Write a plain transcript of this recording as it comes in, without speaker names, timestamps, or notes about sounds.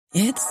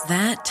It's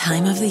that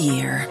time of the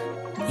year.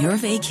 Your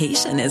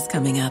vacation is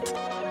coming up.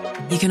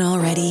 You can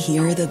already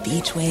hear the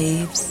beach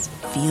waves,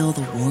 feel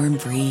the warm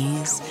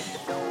breeze,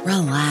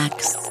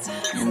 relax,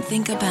 and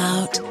think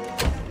about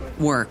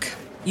work.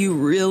 You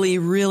really,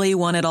 really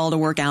want it all to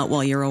work out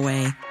while you're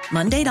away.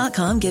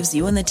 Monday.com gives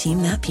you and the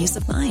team that peace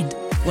of mind.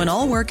 When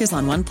all work is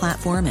on one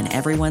platform and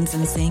everyone's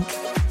in sync,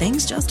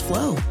 things just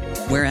flow.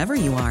 Wherever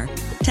you are,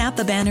 tap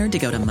the banner to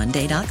go to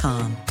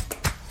Monday.com.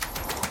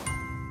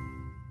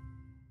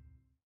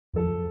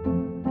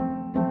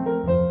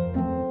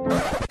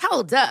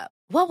 Hold up.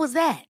 What was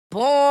that?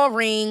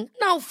 Boring.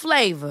 No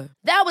flavor.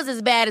 That was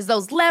as bad as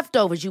those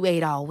leftovers you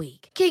ate all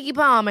week. Keke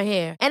Palmer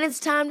here, and it's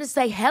time to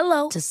say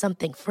hello to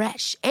something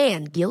fresh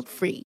and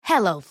guilt-free.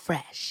 Hello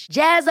Fresh.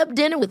 Jazz up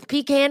dinner with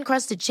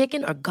pecan-crusted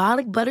chicken or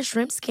garlic butter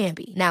shrimp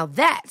scampi. Now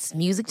that's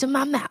music to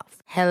my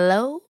mouth.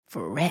 Hello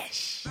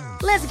Fresh.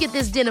 Let's get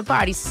this dinner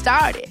party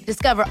started.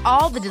 Discover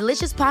all the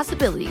delicious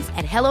possibilities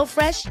at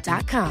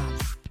hellofresh.com.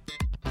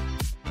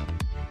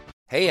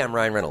 Hey, I'm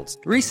Ryan Reynolds.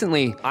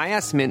 Recently, I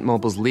asked Mint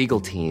Mobile's legal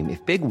team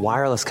if big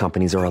wireless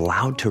companies are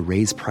allowed to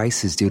raise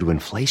prices due to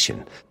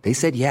inflation. They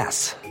said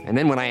yes. And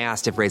then when I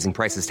asked if raising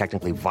prices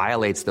technically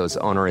violates those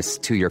onerous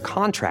two-year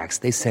contracts,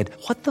 they said,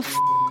 "What the f***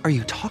 are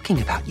you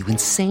talking about, you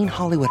insane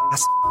Hollywood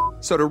ass?"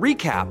 So to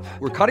recap,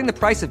 we're cutting the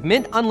price of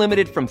Mint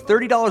Unlimited from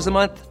 $30 a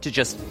month to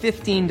just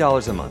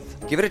 $15 a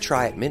month. Give it a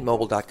try at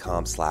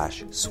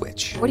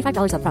mintmobile.com/switch.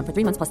 $45 up front for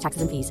 3 months plus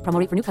taxes and fees. Promo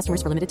rate for new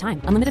customers for limited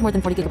time. Unlimited more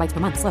than 40 gigabytes per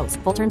month. Slows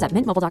full terms at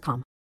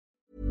mintmobile.com.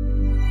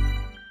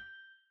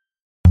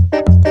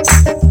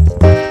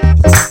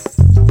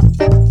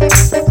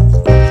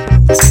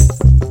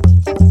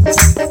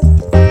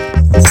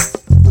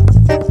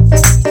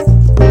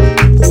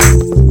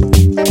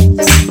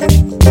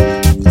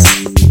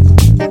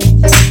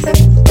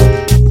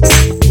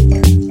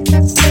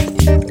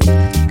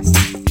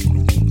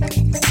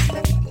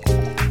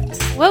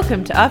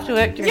 Welcome to After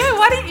Work Drinks. Yeah,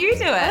 why don't you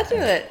do it? I'll do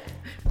it.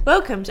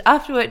 Welcome to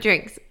After Work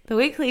Drinks, the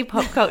weekly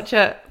pop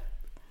culture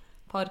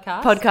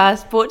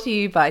podcast brought to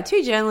you by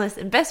two journalists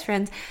and best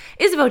friends,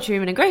 Isabel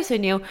Truman and Grace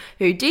O'Neill,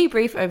 who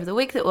debrief over the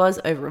week that was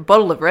over a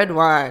bottle of red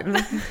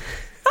wine.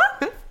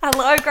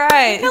 Hello,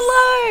 Grace.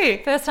 Hello.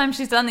 First time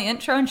she's done the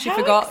intro and she How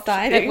forgot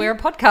exciting. that we're a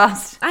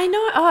podcast. I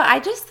know. Oh, I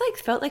just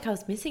felt like I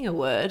was missing a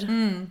word. Why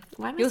am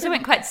I You also so-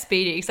 went quite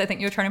speedy because I think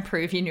you were trying to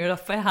prove you knew it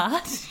off by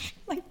heart.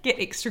 Like, get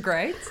extra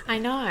grades. I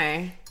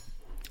know.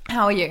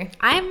 How are you?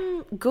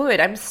 I'm good.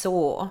 I'm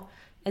sore,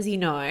 as you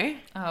know.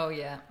 Oh,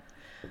 yeah.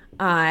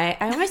 I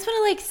almost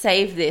want to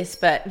save this,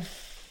 but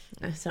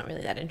it's not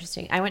really that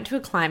interesting. I went to a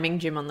climbing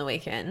gym on the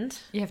weekend.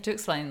 You have to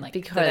explain,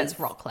 Because- that it's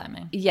rock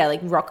climbing. Yeah,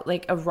 like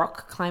a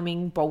rock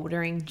climbing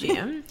bouldering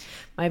gym.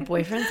 My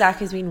boyfriend Zach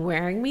has been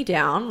wearing me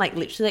down,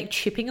 literally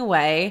chipping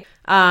away.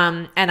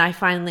 And I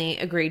finally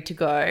agreed to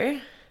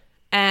go.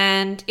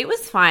 And it was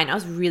fine. I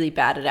was really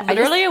bad at it.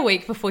 Literally a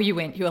week before you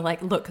went, you were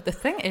like, look, the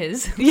thing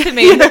is, to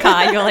me in the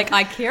car, you're like,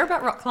 I care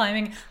about rock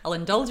climbing. I'll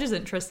indulge his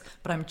interest,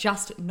 but I'm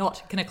just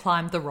not going to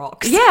climb the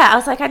rocks. Yeah, I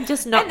was like, I'm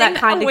just not that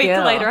kind of girl.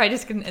 A week later, I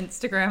just get an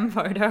Instagram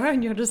photo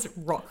and you're just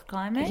rock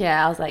climbing.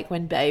 Yeah, I was like,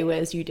 when Bay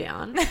wears you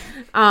down.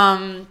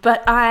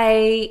 But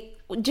I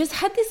just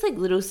had this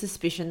little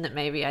suspicion that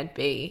maybe I'd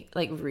be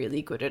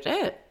really good at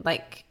it.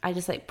 I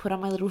just put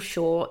on my little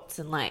shorts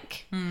and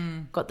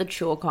got the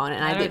chalk on,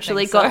 and I don't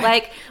literally think so.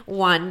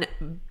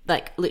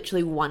 got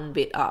literally one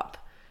bit up.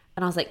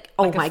 And I was like,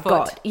 oh Like a my foot.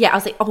 God. Yeah, I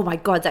was like, oh my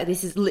God, Zach,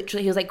 this is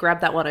literally, he was like,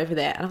 grab that one over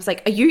there. And I was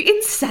like, are you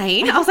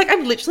insane? I was like,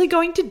 I'm literally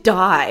going to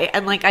die.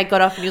 And I got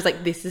off and he was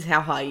like, this is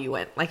how high you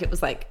went. It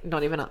was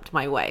not even up to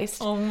my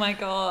waist. Oh my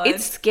God.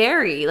 It's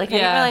scary. I didn't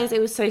Yeah. realize it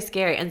was so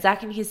scary. And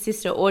Zach and his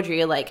sister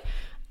Audrey are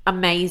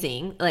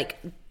amazing,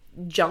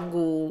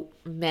 jungle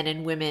men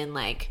and women,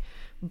 climbing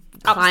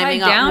Upside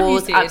down, up you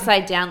walls said.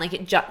 upside down,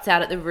 it juts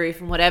out at the roof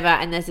and whatever.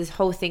 And there's this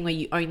whole thing where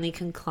you only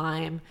can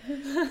climb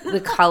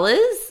the colors.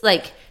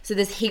 So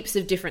there's heaps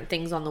of different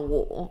things on the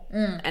wall,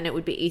 and it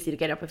would be easy to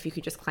get up if you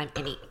could just climb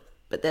any.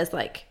 But there's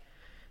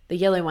the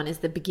yellow one is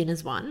the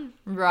beginner's one.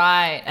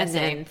 Right. And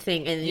then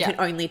you can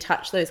only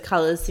touch those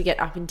colours to get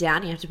up and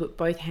down. You have to put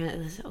both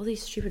hands. There's all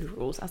these stupid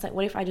rules. I was like,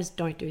 what if I just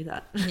don't do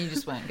that? You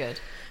just weren't good.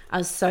 I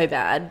was so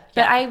bad.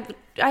 But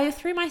I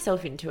threw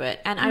myself into it.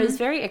 And I was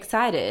very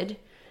excited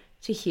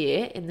to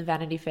hear in the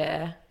Vanity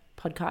Fair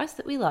podcast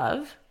that we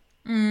love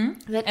that In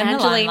the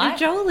Angelina limelight.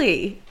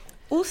 Jolie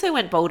also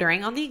went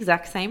bouldering on the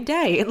exact same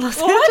day in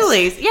Los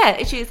Angeles. Yeah,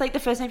 it's the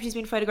first time she's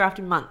been photographed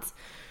in months.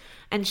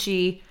 And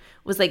she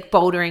was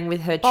bouldering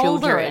with her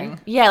children. Bouldering?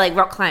 Yeah,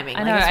 rock climbing. I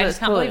know, that's I what just it's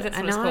can't called. believe that's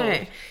what it's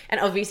called. And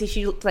obviously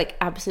she looked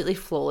absolutely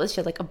flawless.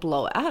 She had a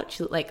blowout.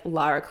 She looked like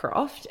Lara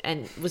Croft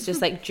and was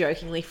just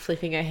jokingly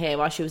flipping her hair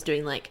while she was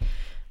doing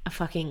a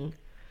fucking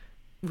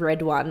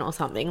red one or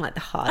something, the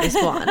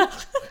hardest one.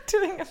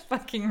 Doing a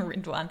fucking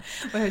red one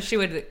where she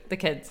would the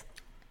kids.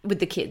 With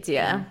the kids,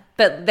 yeah.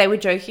 But they were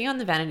joking on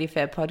the Vanity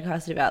Fair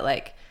podcast about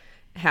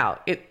how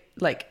it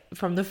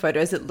from the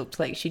photos it looked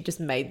like she just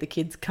made the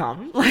kids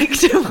come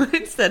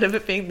instead of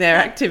it being their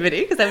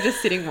activity, because they were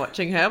just sitting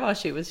watching her while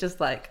she was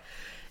just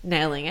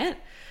nailing it.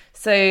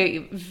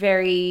 So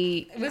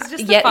very... It was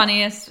just the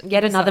funniest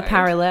Yet another episode.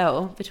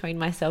 parallel between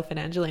myself and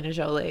Angelina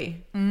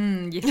Jolie.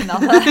 Yet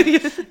another.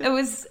 It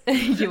was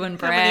you and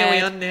Brad. How many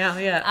are we on now?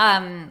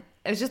 Yeah.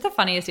 It was just the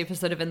funniest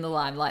episode of In the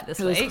Limelight this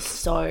It week. was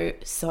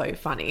so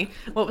funny.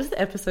 What was the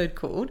episode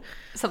called?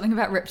 Something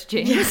about ripped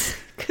jeans. Yes,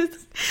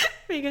 because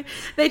Meghan,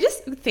 they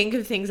just think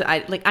of things that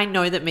I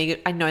know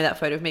that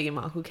photo of Meghan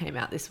Markle came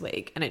out this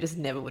week, and it just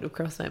never would have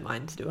crossed my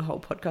mind to do a whole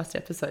podcast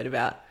episode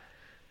about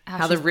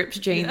how the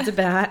ripped jeans are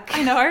back.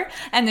 I know.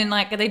 And then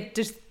like they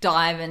just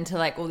dive into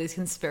like all these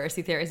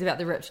conspiracy theories about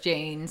the ripped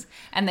jeans.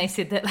 And they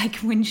said that like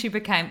when she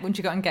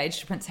got engaged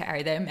to Prince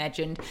Harry, they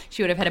imagined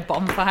she would have had a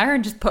bonfire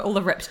and just put all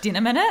the ripped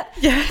denim in it.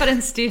 Yeah. But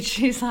instead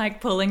she's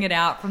like pulling it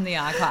out from the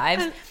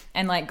archives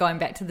and like going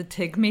back to the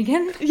Tig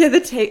Meghan. Yeah,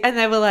 and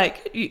they were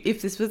like,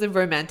 if this was a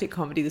romantic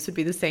comedy, this would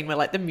be the scene where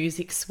like the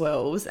music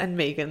swells and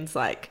Meghan's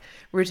like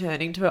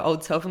returning to her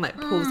old self and like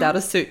pulls out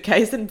a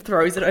suitcase and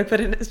throws it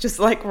open, and it's just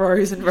like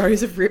rows and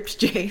rows of ripped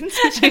jeans.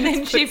 And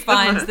then she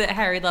finds that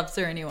Harry loves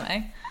her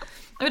anyway.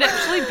 It would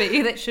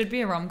actually that should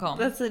be a rom-com.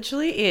 That's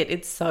literally it.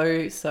 It's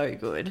so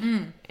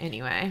good.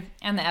 Anyway.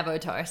 And the Avo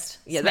toast.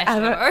 Yeah, Smash the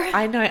Avo. Avo.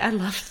 I know, I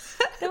love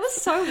that. That was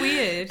so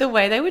weird. The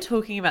way they were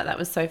talking about that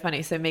was so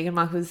funny. So Meghan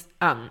Markle's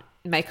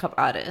makeup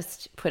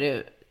artist put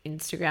a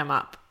Instagram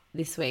up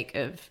this week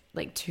of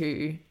like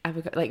two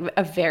avocado, like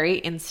a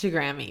very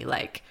Instagrammy,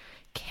 like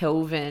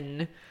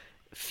Kelvin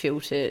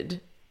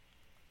filtered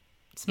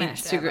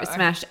Smashed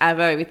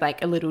Avo with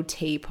like a little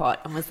teapot,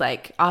 and was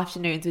like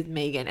afternoons with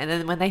Meghan. And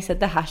then when they said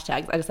the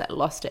hashtags, I just like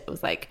lost it. It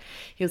was like,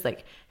 he was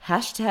like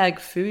hashtag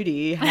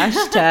foodie,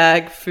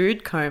 hashtag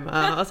food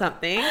coma or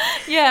something.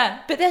 Yeah.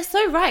 But they're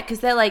so right,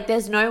 because they're like,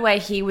 there's no way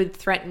he would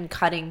threaten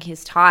cutting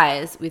his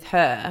ties with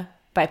her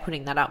by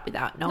putting that up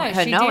without her knowing.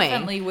 She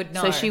definitely would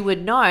know. So she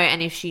would know,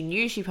 and if she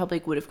knew, she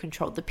probably would have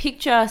controlled the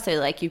picture. So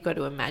like, you've got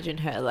to imagine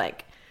her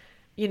like,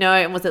 you know,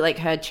 and was it like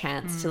her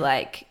chance to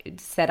like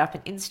set up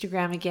an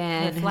Instagram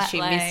again? The flat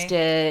She lay. missed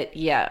it.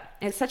 Yeah.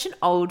 It's such an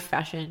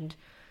old-fashioned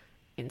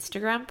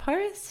Instagram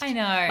post. I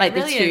know. Like it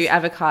really the two is.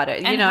 avocados,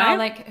 And you know? how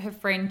like her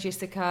friend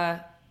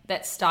Jessica,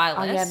 that oh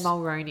stylist. yeah,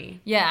 Mulroney.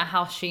 Yeah,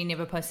 how she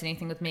never posted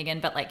anything with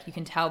Meghan, but like you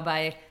can tell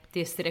by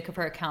the aesthetic of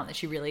her account that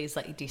she really is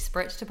like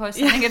desperate to post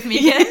something of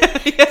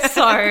Meghan.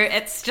 So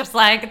it's just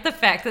like the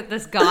fact that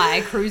this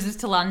guy cruises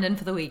to London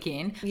for the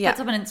weekend, puts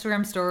up an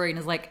Instagram story and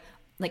is like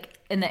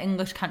in the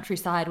English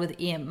countryside with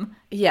M.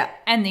 Yeah.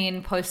 And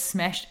then posts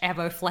smashed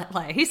Avo flat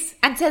lace.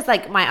 And says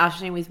like, my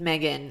afternoon with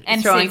Meghan,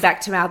 And throwing says-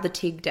 back to our the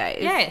Tig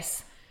days.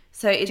 Yes.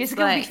 So it's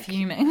Jessica like, will be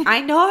fuming. I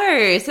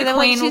know. So The they're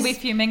Queen like, will be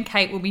she's- fuming.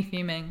 Kate will be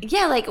fuming.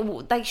 Yeah, like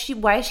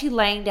why is she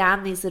laying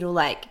down these little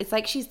like? It's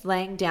like she's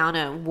laying down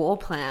a war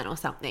plan or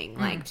something,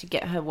 like to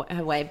get her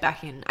way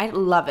back in. I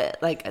love it.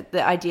 Like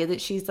the idea that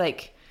she's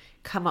like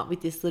come up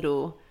with this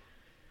little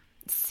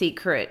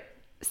secret,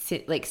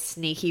 like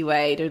sneaky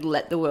way to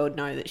let the world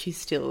know that she's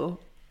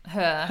still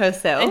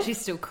herself, And she's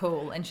still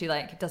cool, and she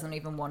like doesn't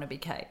even want to be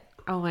Kate.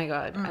 Oh my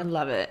God, I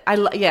love it.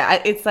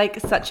 It's like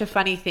such a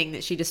funny thing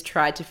that she just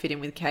tried to fit in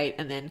with Kate,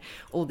 and then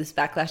all this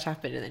backlash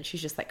happened, and then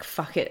she's just like,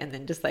 fuck it, and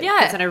then just like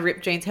puts on her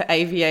ripped jeans, her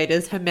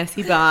aviators, her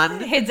messy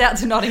bun. Heads out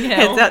to Notting Hill.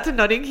 Heads out to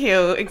Notting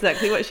Hill,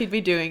 exactly what she'd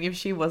be doing if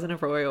she wasn't a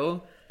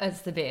royal.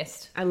 It's the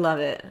best. I love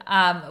it.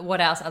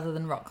 What else other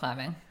than rock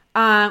climbing?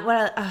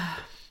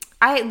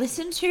 I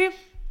listened to,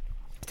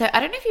 so I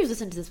don't know if you've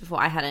listened to this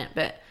before, I hadn't,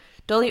 but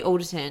Dolly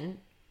Alderton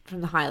from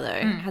the High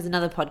Low has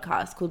another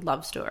podcast called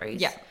Love Stories.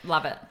 Yeah,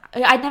 love it.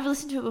 I'd never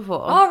listened to it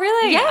before. Oh,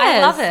 really? Yes. I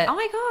love it. Oh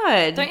my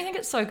God. Don't you think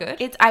it's so good?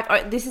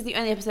 This is the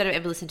only episode I've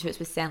ever listened to. It's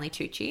with Stanley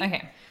Tucci.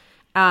 Okay.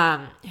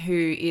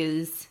 Who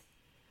is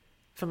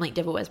from like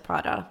Devil Wears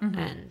Prada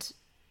and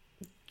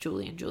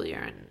Julie and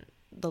Julia and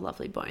The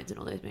Lovely Bones and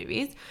all those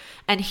movies.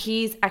 And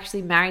he's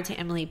actually married to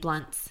Emily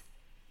Blunt's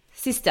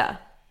sister.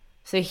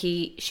 So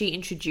she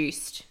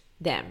introduced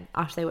them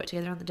after they worked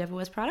together on The Devil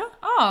Wears Prada.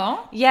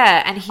 Oh.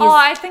 Yeah, and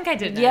I think I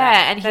did know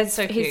that. and That's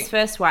so cute. his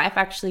first wife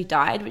actually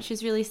died, which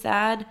is really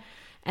sad.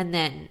 And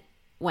then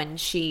when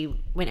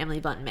Emily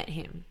Blunt met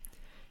him,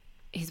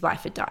 his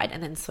wife had died,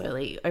 and then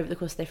slowly over the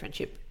course of their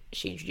friendship,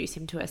 she introduced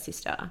him to her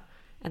sister,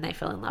 and they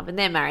fell in love, and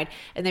they're married,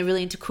 and they're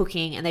really into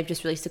cooking, and they've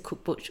just released a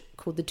cookbook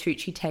called The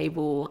Tucci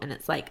Table, and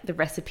it's like the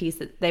recipes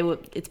that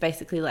it's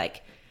basically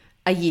like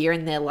a year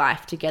in their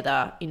life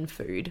together in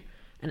food.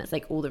 And it's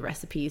like all the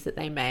recipes that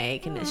they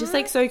make, and it's just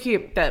like so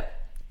cute, but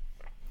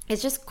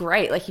it's just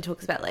great. Like he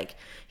talks about like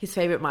his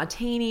favorite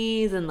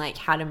martinis and like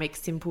how to make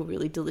simple,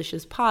 really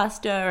delicious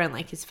pasta, and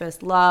like his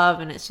first love.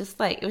 And it's just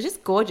like, it was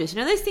just gorgeous. You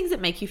know, those things that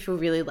make you feel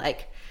really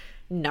like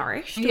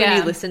nourished when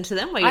you listen to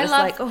them, where you're I just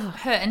love like, oh.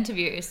 her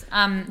interviews.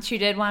 She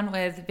did one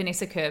with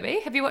Vanessa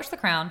Kirby. Have you watched The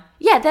Crown?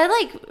 Yeah, they're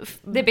like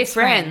They're best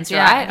friends, friends,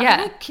 yeah, right? yeah.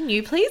 I'm like, can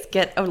you please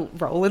get a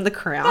role in The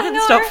Crown I and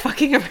know. stop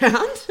fucking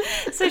around?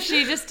 So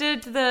she just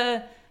did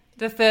the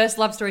the first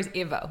love stories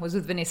ever was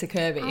with Vanessa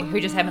Kirby, who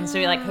just happens to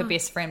be like her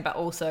best friend, but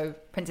also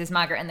Princess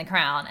Margaret in The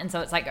Crown. And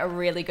so it's like a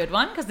really good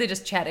one because they're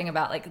just chatting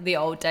about like the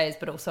old days,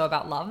 but also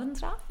about love and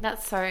stuff.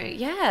 That's so,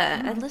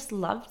 yeah, I just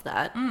loved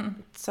that.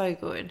 It's so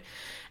good.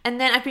 And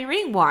then I've been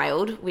reading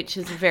Wild, which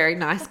is a very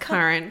nice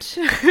current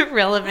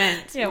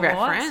relevant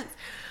reference.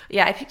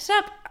 Yeah, I picked it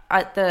up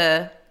at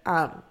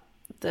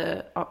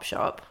the op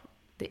shop,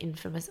 the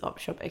infamous op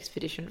shop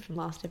expedition from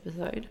last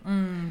episode.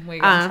 We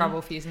got in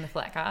trouble for using the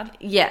flat card.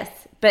 Yes,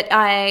 but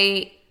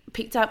I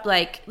picked up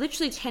like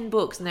literally 10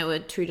 books and they were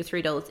 $2 to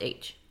 $3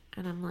 each.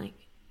 And I'm like,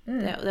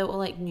 they're all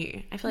like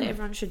new. I feel like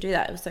everyone should do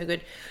that. It was so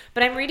good.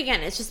 But I'm reading it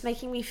and it's just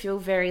making me feel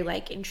very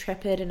like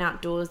intrepid and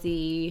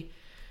outdoorsy.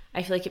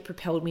 I feel like it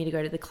propelled me to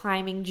go to the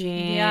climbing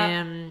gym.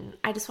 Yeah.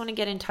 I just want to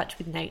get in touch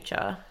with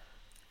nature.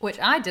 Which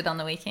I did on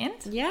the weekend.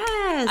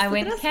 Yes. I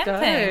went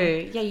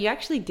camping. Yeah, you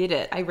actually did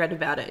it. I read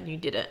about it and you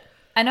did it.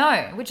 I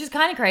know, which is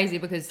kind of crazy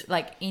because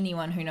like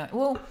anyone who knows,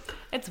 well,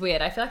 it's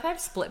weird. I feel like I have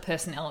split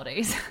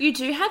personalities. You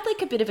do have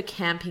like a bit of a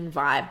camping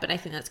vibe, but I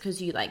think that's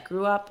because you like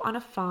grew up on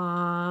a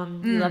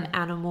farm, you love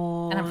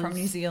animals. And I'm from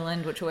New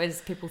Zealand, which always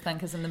people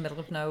think is in the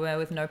middle of nowhere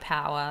with no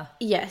power.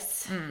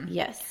 Yes,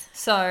 yes.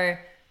 So,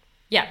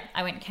 yeah,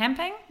 I went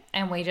camping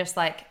and we just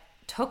like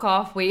took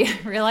off. We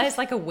realized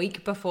like a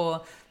week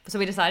before, so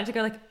we decided to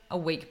go like a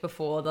week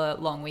before the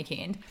long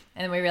weekend.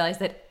 And then we realized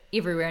that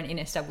everywhere in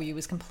NSW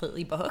was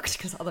completely booked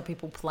because other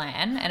people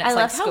plan, and it's I like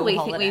love school how we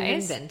holidays. think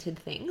we've invented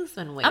things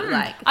when we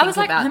like. I was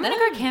like, about I'm going to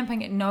them. go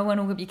camping, and no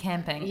one will be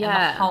camping.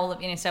 Yeah. And the whole of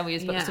NSW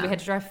is booked, Yeah. so we had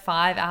to drive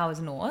 5 hours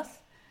north,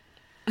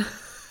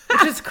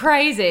 which is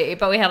crazy.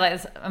 But we had like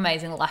this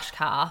amazing lush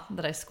car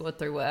that I scored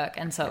through work,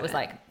 and so it was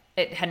like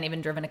it hadn't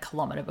even driven a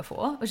kilometre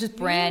before. It was just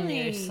brand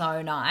new,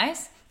 so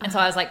nice. And so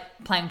I was like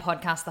playing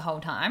podcasts the whole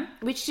time.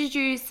 Which did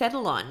you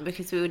settle on?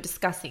 Because we were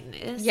discussing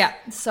this. Yeah,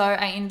 so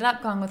I ended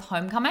up going with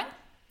Homecoming,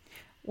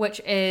 which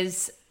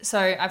is, so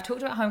I've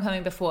talked about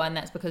Homecoming before, and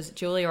that's because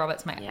Julia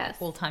Roberts, my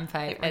all-time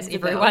fave, as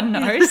everyone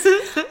knows,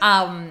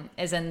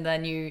 is in the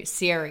new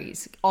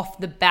series off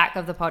the back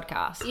of the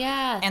podcast.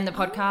 Yes. And the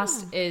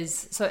podcast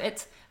is, so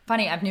it's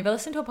funny, I've never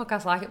listened to a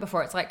podcast like it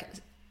before. It's like,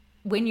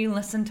 when you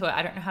listen to it,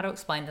 I don't know how to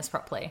explain this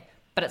properly,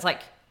 but it's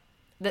like,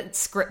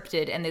 it's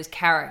scripted and there's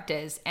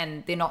characters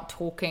and they're not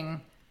talking.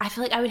 I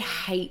feel like I would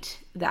hate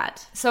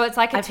that. So it's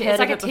like I've it's heard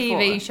like a of it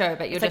TV before. show,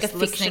 but you're It's just like a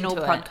listening fictional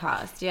to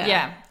podcast. Yeah.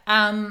 Yeah.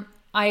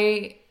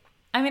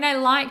 I mean, I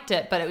liked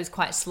it, but it was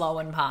quite slow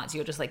in parts.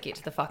 You'll just like get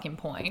to the fucking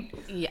point.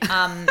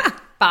 Yeah.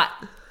 But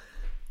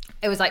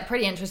it was like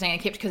pretty interesting. It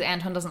kept, because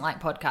Anton doesn't like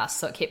podcasts,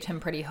 so it kept him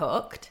pretty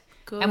hooked.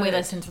 Good. And we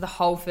listened to the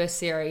whole first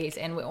series,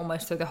 and we're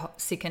almost through the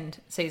second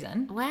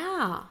season.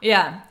 Wow.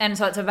 Yeah, and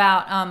so it's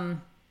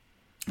about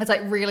it's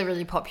like really,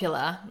 really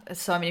popular.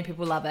 So many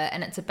people love it,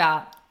 and it's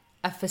about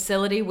a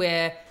facility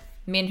where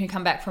men who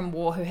come back from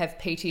war who have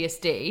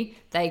PTSD,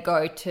 they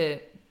go to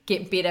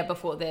get better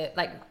before they're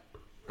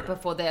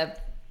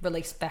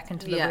released back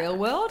into the real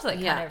world. Like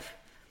kind of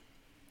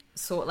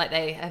sort like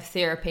they have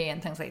therapy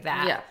and things like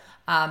that. Yeah.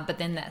 But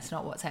then that's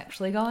not what's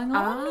actually going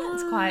on.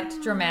 It's quite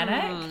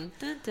dramatic.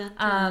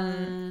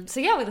 So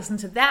yeah, we listened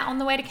to that on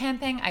the way to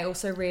camping. I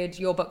also read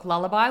your book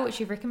Lullaby, which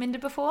you've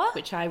recommended before.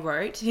 Which I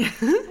wrote.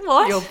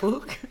 What? Your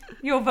book.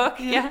 Your book,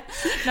 yeah.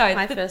 No,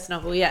 My first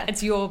novel, yeah.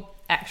 it's your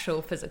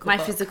actual physical My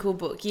book. physical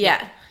book,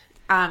 yeah.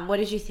 What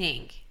did you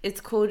think? It's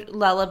called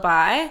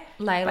Lullaby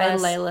by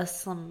Layla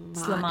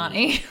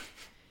Slimani.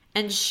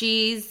 And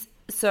she's,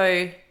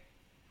 so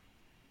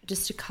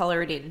just to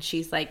colour it in,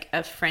 she's like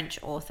a French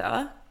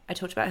author. I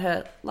talked about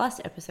her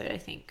last episode, I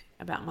think,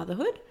 about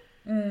motherhood.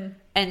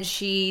 And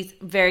she's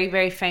very,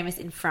 very famous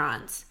in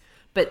France,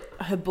 but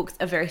her books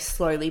are very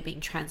slowly being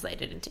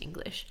translated into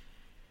English.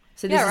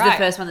 So this is the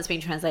first one that's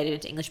been translated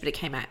into English, but it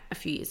came out a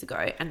few years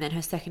ago. And then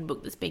her second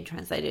book that's been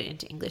translated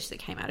into English that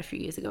came out a few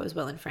years ago as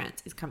well in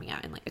France is coming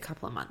out in like a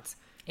couple of months.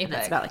 And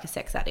that's about like a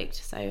sex addict.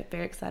 So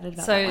very excited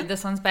about that So one.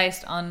 this one's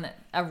based on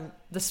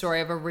the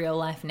story of a real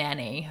life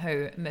nanny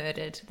who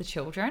murdered the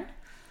children.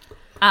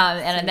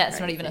 And that's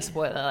not even a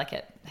spoiler, like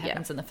it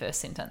happens in the first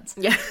sentence.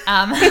 Yeah.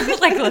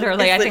 Like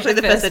literally, I think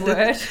the first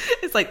word.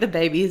 It's like the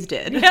baby is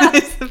dead. Yeah.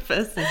 It's the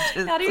first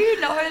sentence. How do you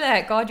know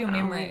that? God, your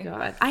memory. Oh my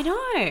God. I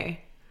know.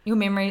 Your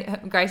memory,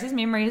 Grace's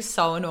memory is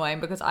so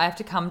annoying because I have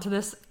to come to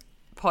this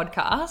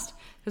podcast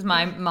because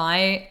my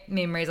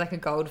memory is like a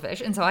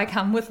goldfish, and so I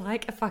come with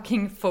like a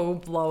fucking full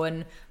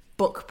blown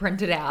book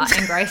printed out,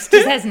 and Grace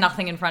just has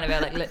nothing in front of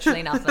her, like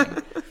literally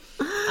nothing.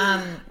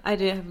 I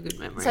do have a good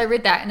memory. So I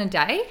read that in a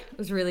day. It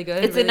was really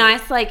good. It's really, a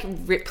nice like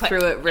rip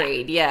through it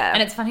read, yeah.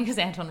 and it's funny because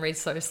Anton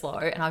reads so slow,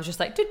 and I was just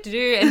like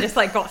do and just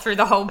like got through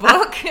the whole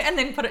book and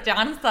then put it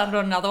down and started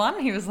on another one.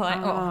 He was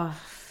like,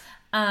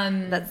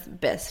 that's the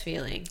best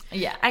feeling.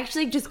 Yeah. I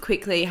actually just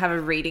quickly have a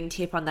reading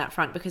tip on that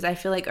front because I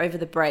feel like over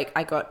the break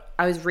I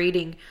was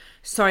reading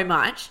so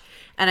much,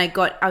 and I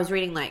was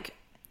reading like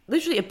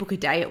literally a book a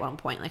day at one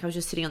point. Like I was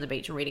just sitting on the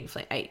beach and reading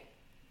for like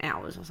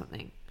hours or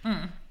something.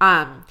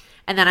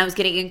 And then I was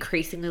getting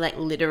increasingly like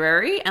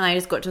literary, and I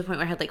just got to the point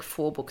where I had like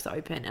 4 books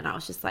open, and I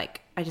was just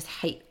like, I just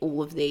hate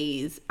all of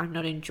these. I'm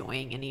not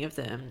enjoying any of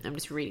them. I'm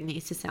just reading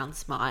these to sound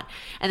smart.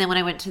 And then when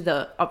I went to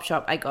the op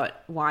shop, I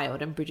got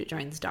Wild and Bridget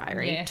Jones'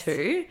 Diary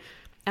too.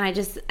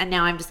 And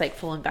now I'm just like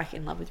falling back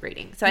in love with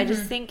reading. So I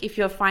just think if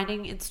you're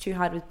finding it's too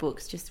hard with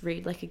books, just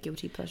read like a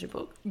guilty pleasure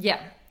book.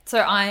 Yeah. So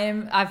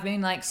I've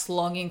been like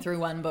slogging through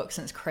one book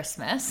since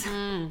Christmas,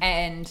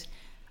 and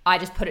I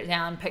just put it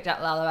down, picked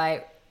up Lullaby,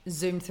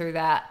 zoomed through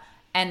that.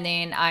 And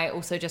then I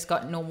also just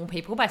got Normal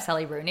People by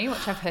Sally Rooney,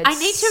 which I've heard I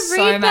need to so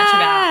read much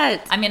that.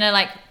 about. I'm going to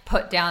like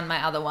put down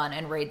my other one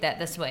and read that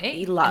this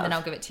week. And then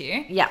I'll give it to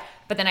you. Yeah.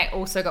 But then I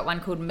also got one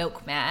called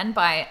Milkman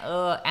by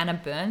Anna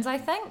Burns, I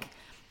think.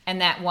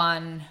 And that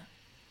one,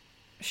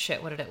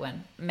 what did it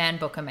win? Man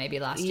Booker maybe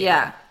last year.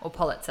 Yeah. Or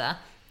Pulitzer.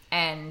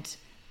 And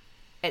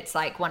it's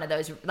like one of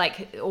those,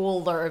 like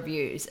all the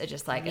reviews are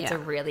just like, it's a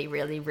really,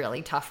 really,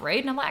 really tough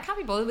read. And I'm like, I can't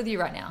be bothered with you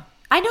right now.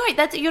 I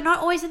know, you're not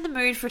always in the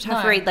mood for a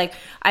tough read. Like,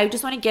 I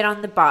just want to get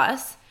on the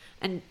bus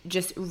and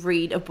just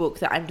read a book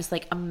that I'm just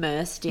like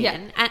immersed in.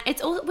 Yeah. And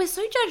we're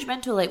so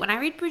judgmental. Like, when I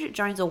read Bridget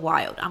Jones or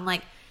Wild, I'm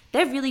like,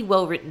 they're really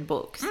well written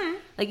books.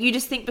 Like, you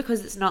just think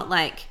because it's not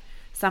like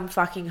some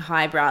fucking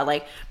highbrow.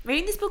 Like,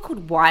 reading this book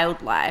called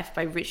Wildlife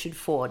by Richard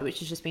Ford, which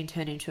has just been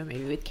turned into a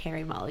movie with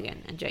Carey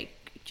Mulligan and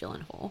Jake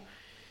Gyllenhaal.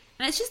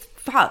 And it's just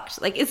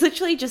fucked. Like, it's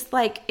literally just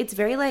like, it's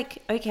very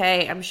like,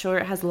 okay, I'm sure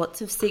it has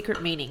lots of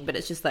secret meaning, but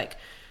it's just like,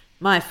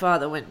 my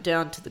father went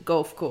down to the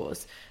golf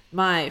course.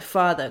 My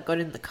father got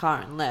in the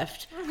car and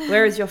left.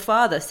 Where is your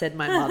father? Said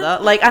my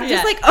mother. Like, I'm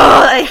just like,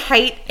 oh, I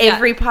hate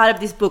every part of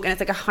this book. And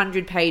it's like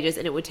 100 pages,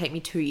 and it would take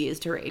me 2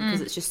 years to read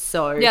because it's just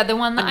so the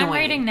one that I'm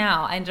reading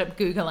now, I ended up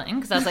Googling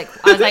because I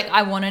was like,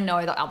 I want to know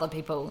that other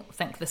people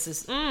think this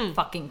is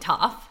fucking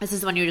tough. This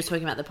is the one you were just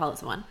talking about, the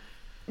Pulitzer one?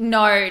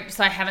 No,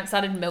 so I haven't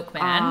started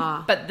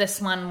Milkman, but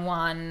this one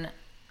won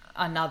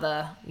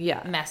another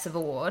massive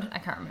award. I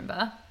can't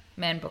remember.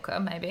 Man Booker,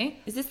 maybe.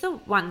 Is this the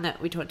one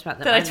that we talked about?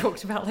 That I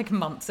talked about like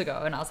months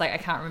ago, and I was like, I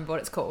can't remember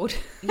what it's called.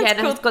 Yeah,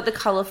 and it's got the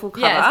colourful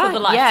cover. Yeah, it's called The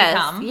Life to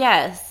Come.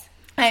 Yes.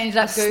 I ended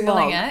up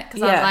Googling it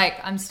because I was like,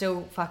 I'm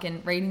still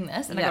fucking reading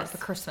this, and I got it for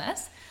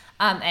Christmas.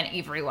 And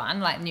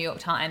everyone, like New York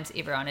Times,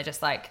 everyone are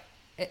just like,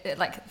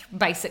 like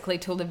basically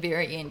till the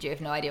very end, you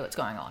have no idea what's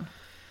going on.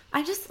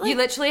 I just like, you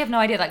literally have no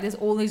idea. Like, there's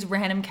all these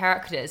random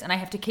characters, and I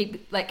have to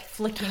keep like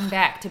flicking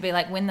back to be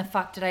like, when the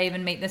fuck did I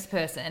even meet this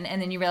person?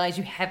 And then you realize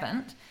you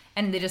haven't.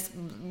 And they're just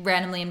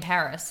randomly in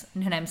Paris,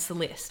 and her name's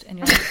Celeste, and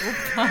you're like, oh,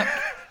 fuck.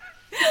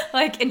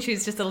 Like, and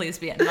she's just a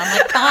lesbian. And I'm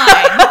like,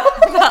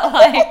 fine. But,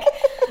 like,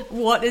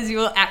 what is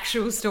your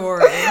actual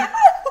story?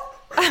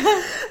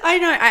 I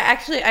know.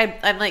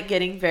 I'm like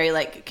getting very,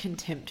 like,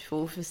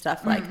 contemptful for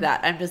stuff like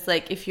that. I'm just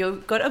like, if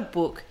you've got a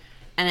book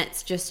and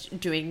it's just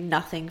doing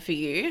nothing for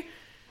you,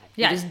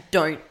 just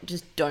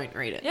don't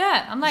read it.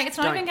 Yeah, I'm like, it's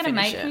not even going to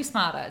make me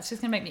smarter. It's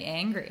just going to make me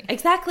angry.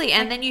 Exactly,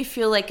 and then you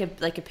feel like a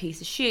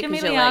piece of shit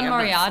because you're like, I'm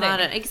not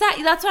smarter.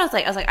 Exactly, that's what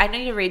I was like. I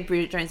need to read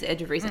Bridget Jones' The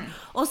Edge of Reason.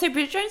 Also,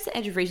 Bridget Jones' The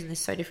Edge of Reason is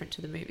so different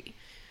to the movie.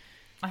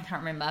 I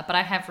can't remember, but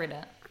I have read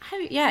it.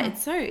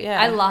 It's so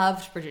I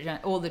loved Bridget Jones,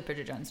 all the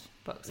Bridget Jones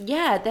books.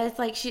 Yeah, there's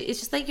like it's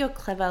just like your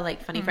clever,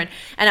 like funny friend.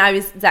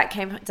 And Zach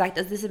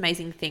does this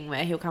amazing thing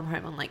where he'll come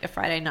home on like a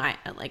Friday night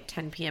at like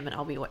 10 p.m. and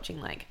I'll be watching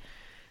like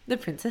The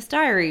Princess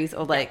Diaries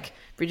or like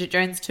Bridget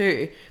Jones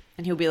 2,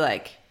 and he'll be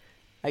like,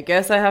 I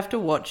guess I have to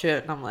watch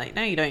it. And I'm like,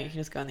 no, you don't. You can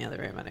just go in the other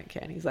room. I don't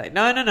care. And he's like,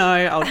 no,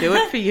 I'll do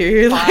it for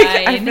you. Like,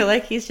 I feel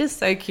like he's just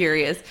so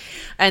curious.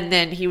 And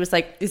then he was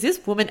like, is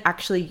this woman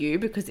actually you?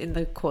 Because in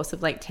the course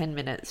of like 10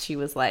 minutes, she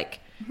was like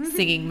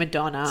singing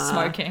Madonna.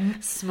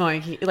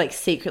 Smoking, like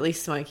secretly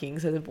smoking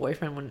so the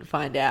boyfriend wouldn't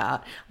find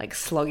out, like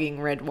slogging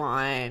red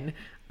wine.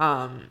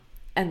 And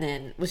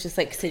then was just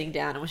like sitting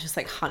down and was just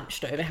like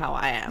hunched over how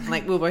I am.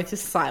 Like, we were both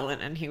just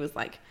silent, and he was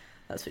like,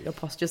 that's what your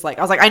posture's like.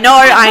 I was like, I know.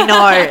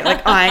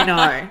 Like, I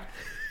know.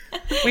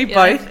 We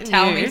both knew.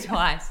 Tell me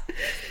twice.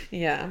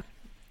 Yeah.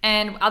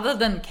 And other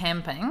than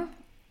camping,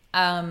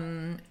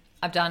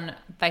 I've done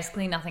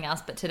basically nothing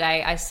else. But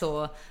today I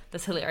saw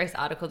this hilarious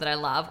article that I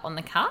love on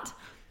The Cut.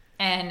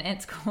 And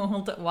it's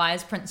called Why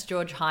is Prince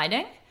George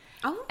Hiding?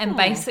 Oh. And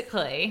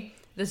basically,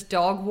 this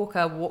dog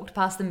walker walked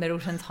past the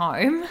Middletons'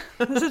 home.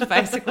 This is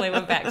basically,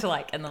 we're back to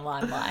like in the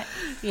limelight.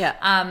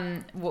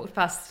 Yeah. Walked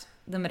past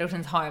the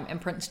Middletons' home, and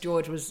Prince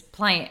George was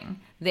playing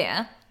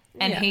there,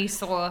 and he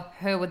saw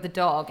her with the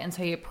dog, and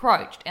so he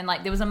approached, and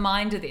like there was a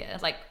minder there.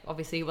 Like,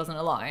 obviously he wasn't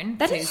alone.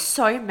 That is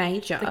so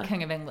major. The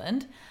King of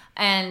England.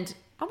 And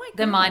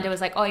the minder was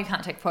like, oh, you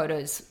can't take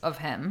photos of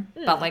him,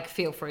 but like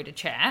feel free to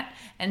chat.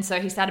 And so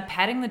he started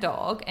patting the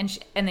dog, and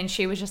then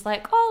she was just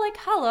like, oh, like,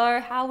 hello,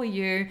 how are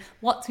you?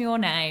 What's your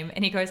name?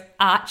 And he goes,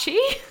 Archie.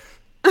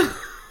 And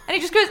he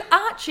just goes,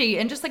 Archie,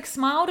 and just like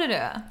smiled at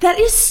her. That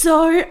is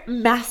so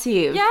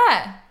massive.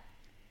 Yeah.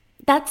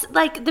 That's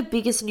like the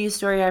biggest news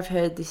story I've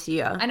heard this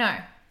year. I know.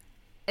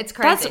 It's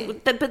crazy.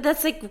 But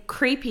that's like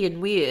creepy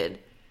and weird.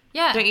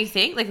 Yeah. Don't you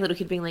think? Like a little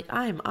kid being like,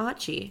 I'm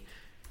Archie.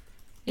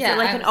 Is it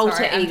like an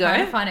alter ego? I'm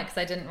trying to find it because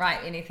I didn't write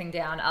anything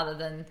down other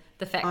than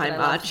the fact that I'm I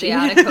loved Archie. the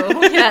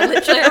article. Yeah,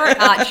 literally I wrote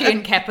Archie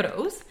in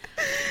capitals.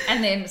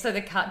 And then, so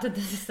the cut did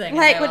this thing. and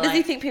Like, they what were does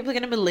he think people are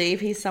going to believe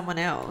he's someone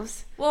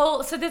else?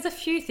 Well, so there's a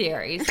few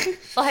theories.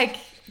 Like,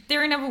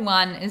 theory number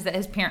one is that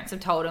his parents have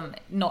told him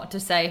not to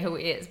say who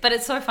he is. But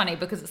it's so funny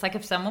because it's like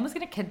if someone was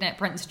going to kidnap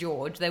Prince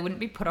George, they wouldn't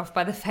be put off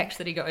by the fact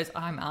that he goes,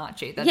 I'm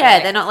Archie. They'd be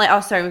like, They're not like,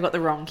 oh, sorry, we've got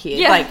the wrong kid.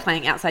 Yeah. Like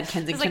playing outside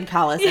Kensington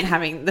Palace and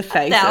having the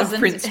face of thousands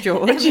Prince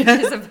George.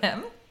 images of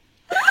him.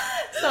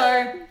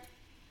 So,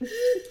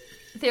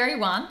 theory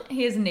one,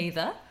 he is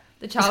neither.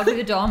 The child who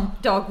the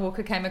dog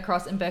walker came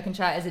across in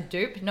Berkshire is a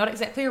dupe. Not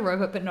exactly a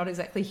robot, but not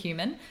exactly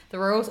human. The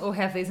royals all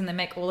have these and they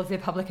make all of their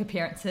public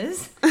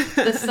appearances.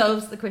 This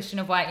solves the question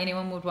of why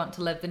anyone would want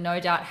to live the no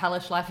doubt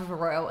hellish life of a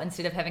royal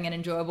instead of having an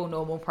enjoyable,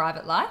 normal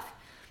private life.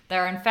 They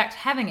are in fact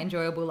having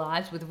enjoyable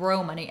lives with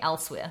royal money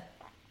elsewhere.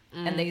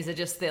 And these are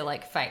just their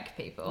like fake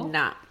people.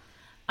 Nah.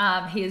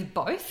 He is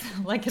both,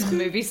 like in the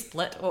movie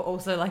Split or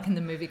also like in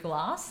the movie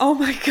Glass. Oh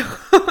my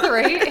God.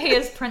 3, he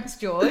is Prince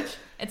George.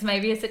 It's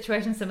maybe a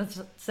situation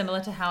similar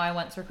to how I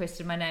once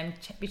requested my name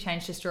be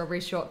changed to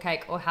Strawberry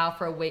Shortcake or how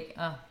for a week...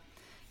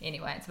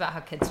 Anyway, it's about how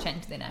kids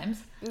change their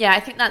names. Yeah, I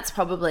think that's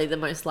probably the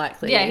most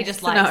likely. Yeah, he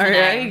just likes the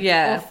scenario. name.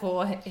 Yeah. Or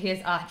 4, he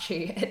is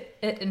Archie.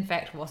 It in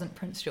fact wasn't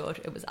Prince George,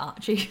 it was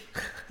Archie.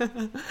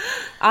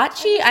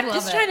 Archie, I'm love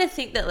just it. trying to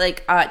think that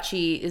like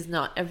Archie is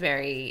not a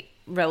very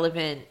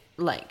relevant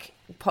like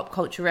pop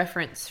culture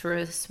reference for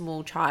a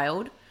small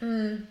child.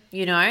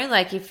 You know,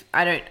 like if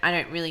I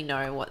don't really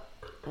know what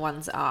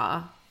ones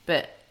are,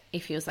 but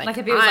if he was like Like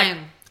if he was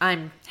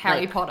I'm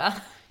Harry like,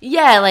 Potter.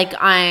 yeah, like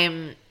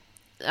I'm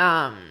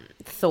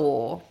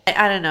Thor.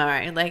 I don't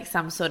know, like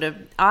some sort of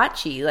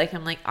Archie. Like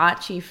I'm like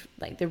Archie,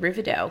 like the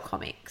Riverdale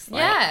comics. Like,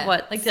 Yeah.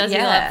 what? Like does he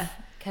love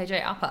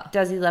KJ Upper?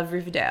 Does he love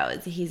Riverdale?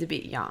 He's a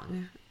bit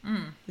young.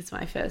 Is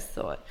my first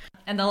thought.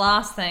 And the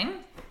last thing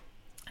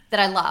that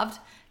I loved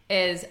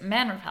is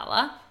Man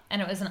Repeller,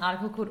 and it was an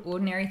article called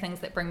Ordinary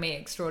Things That Bring Me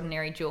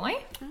Extraordinary Joy.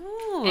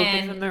 Oh, a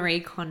bit of a Marie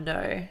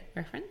Kondo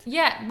reference.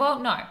 Yeah, well,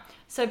 no.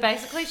 So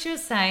basically she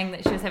was saying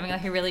that she was having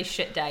like a really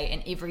shit day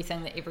and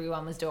everything that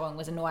everyone was doing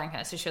was annoying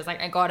her. So she was like,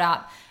 I got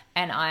up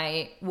and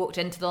I walked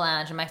into the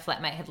lounge and my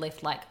flatmate had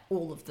left like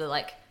all of the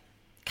like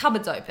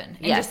cupboards open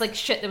and just like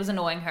shit that was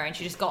annoying her, and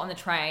she just got on the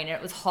train and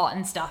it was hot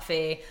and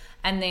stuffy,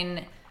 and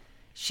then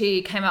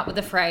she came up with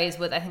a phrase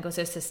with, I think it was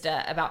her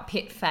sister, about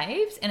pet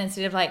faves, and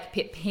instead of like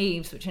pet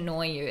peeves which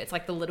annoy you, it's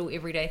like the little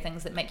everyday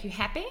things that make you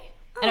happy.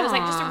 And it was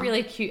like just a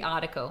really cute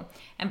article,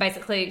 and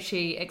basically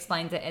she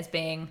explains it as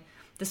being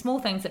the small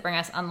things that bring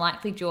us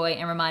unlikely joy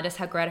and remind us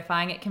how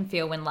gratifying it can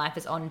feel when life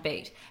is on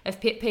beat. If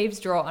pet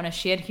peeves draw on a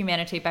shared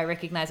humanity by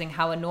recognizing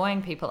how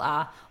annoying people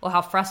are or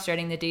how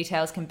frustrating the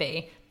details can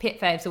be, pet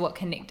faves are what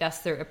connect us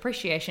through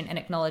appreciation and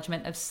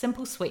acknowledgement of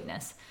simple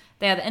sweetness.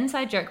 They are the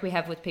inside joke we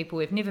have with people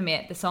we've never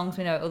met, the songs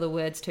we know all the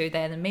words to.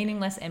 They are the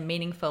meaningless and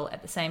meaningful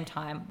at the same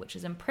time, which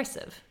is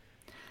impressive.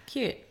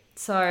 Cute.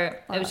 So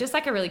it was just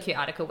like a really cute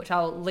article, which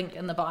I'll link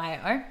in the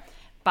bio.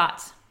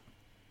 But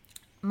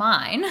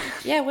mine...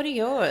 Yeah, what are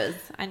yours?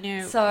 I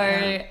know.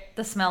 So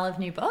the smell of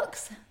new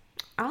books.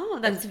 Oh,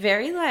 that's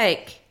very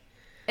like...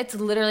 It's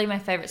literally my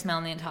favorite smell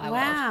in the entire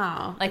world.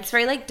 Wow. Like, it's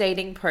very like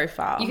dating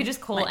profile. you could just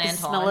call like the Anton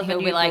smell and of a he'll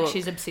be new like, book.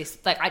 she's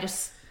obsessed. Like, I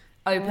just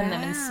open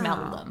them and smell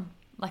Wow. them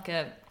like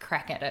a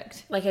crack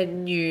addict. Like a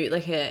new,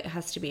 like it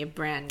has to be a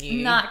brand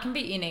new. Nah, it can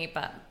be any,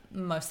 but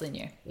mostly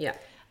new. Yeah.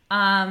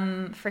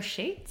 Fresh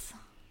sheets.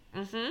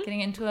 Getting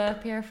into a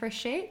pair of fresh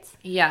sheets.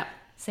 Yeah.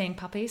 Seeing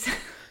puppies.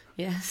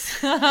 Yes.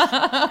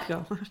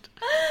 God.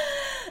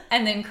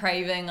 And then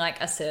craving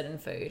like a certain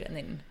food and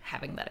then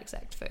having that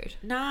exact food.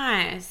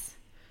 Nice.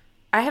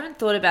 I haven't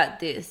thought about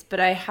this,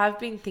 but I have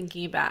been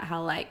thinking about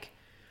how like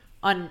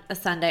on a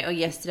Sunday or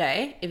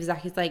yesterday, if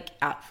Zach is like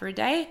out for a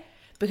day,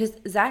 because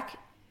Zach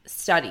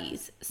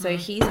studies, so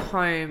he's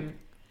home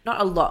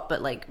not a lot,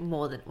 but like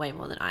way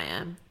more than I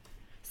am.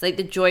 It's like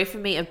the joy for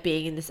me of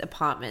being in this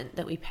apartment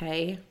that we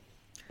pay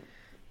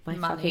my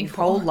Money fucking for.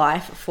 whole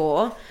life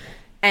for,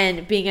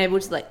 and being able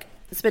to like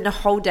spend a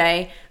whole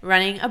day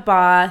running a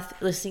bath,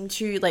 listening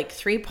to like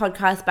 3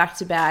 podcasts back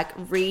to back,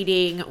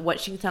 reading,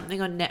 watching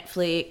something on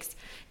Netflix,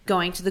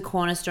 going to the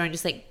corner store and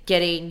just like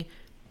getting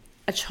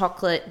a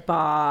chocolate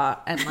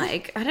bar and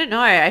like I don't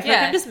know, I feel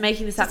like I'm just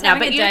making this up Just now,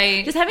 having but a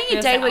day just having a day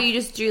yourself. where you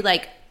just do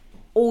like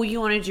all you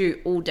want to do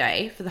all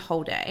day for the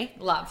whole day.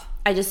 Love.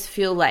 I just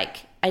feel like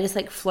I just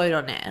like float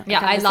on air. Like, Yeah,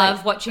 I'm I just, love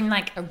like, watching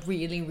like a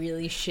really,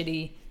 really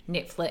shitty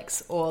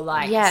Netflix or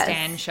like Yes.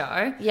 Stan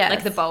show. Yes.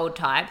 Like the bold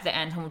type that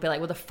Anton would be like,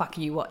 what the fuck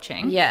are you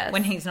watching? Yes.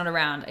 When he's not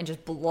around, and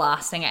just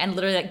blasting it and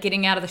literally like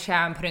getting out of the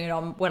shower and putting it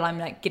on while I'm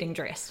like getting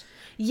dressed.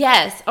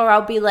 yes, or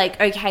I'll be like,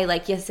 okay,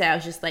 like yesterday I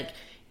was just like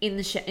in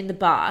the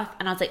bath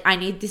and I was like, I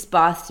need this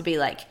bath to be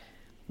like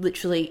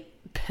literally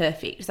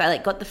perfect. So I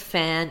like got the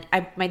fan,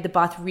 I made the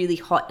bath really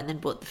hot and then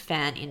brought the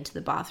fan into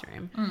the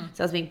bathroom.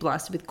 So I was being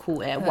blasted with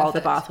cool air while the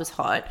Perfect. bath was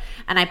hot,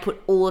 and I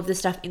put all of the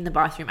stuff in the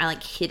bathroom. I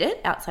like hid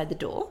it outside the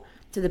door,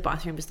 so the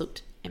bathroom just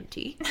looked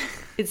empty.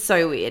 It's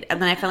so weird.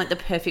 And then I found like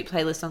the perfect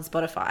playlist on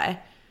Spotify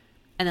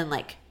and then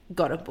like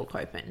got a book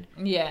open.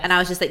 Yeah. And I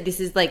was just like, this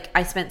is like,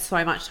 I spent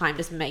so much time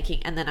just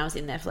making, and then I was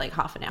in there for like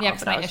half an hour. Yeah,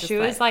 because but I my was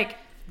issue is like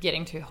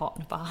getting too hot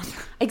in a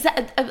bath.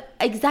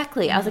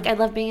 Exactly. I was like, I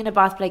love being in a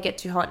bath, but I get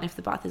too hot, and if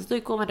the bath is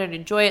lukewarm, I don't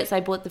enjoy it. So I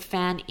bought the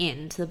fan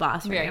into the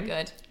bathroom. Very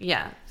good.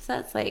 Yeah. So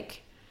that's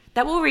like,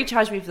 that will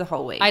recharge me for the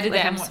whole week. I did like,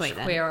 that I'm and watched sweet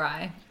then. Queer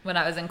Eye when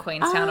I was in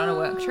Queenstown on a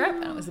work trip,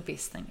 and it was the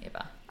best thing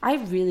ever. I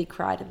really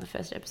cried in the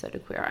first episode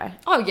of Queer Eye.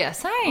 Oh yeah,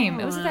 same.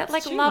 It was that that's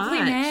like too lovely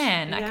much.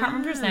 man. I can't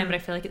remember his name, but I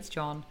feel like it's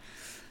John.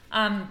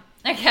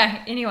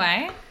 Okay.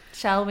 Anyway,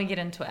 shall we get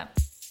into it?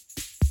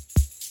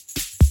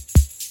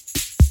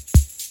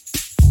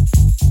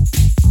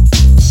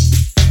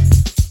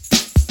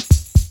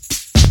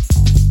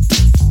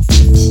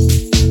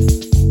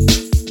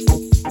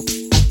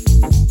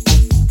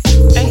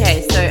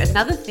 Okay, so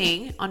another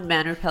thing on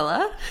Man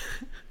Repeller,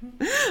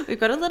 we've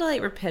got a little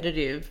like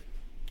repetitive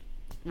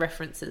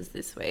references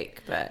this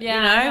week, but Yeah,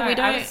 you know, we I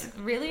don't. was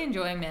really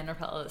enjoying Man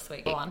Repeller this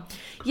week. Go on.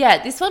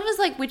 Yeah, this one was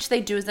like, which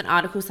they do as an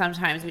article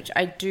sometimes, which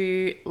I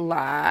do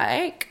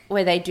like,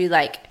 where they do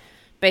like,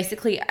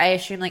 basically, I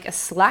assume like a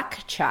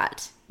Slack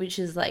chat, which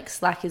is like,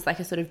 Slack is like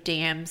a sort of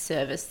DM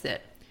service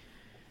that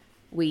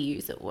we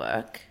use at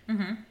work.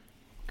 Mm-hmm.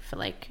 For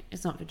like,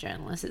 it's not for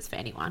journalists, it's for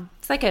anyone.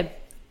 It's like a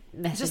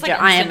messenger, like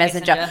I am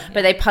instant messenger, messenger,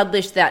 but they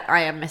published that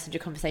I am messenger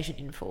conversation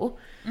in full.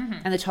 Mm-hmm.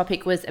 And the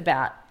topic was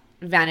about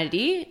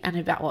vanity and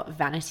about what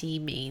vanity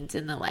means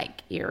in the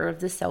like era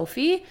of the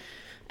selfie.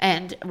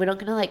 And we're not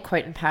going to like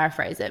quote and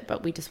paraphrase it,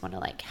 but we just want to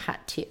like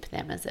hat tip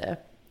them as a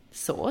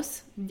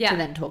source to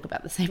then talk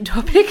about the same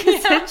topic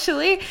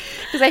essentially.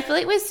 Because I feel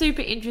like we're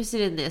super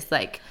interested in this.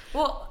 Like,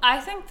 Well,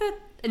 I think that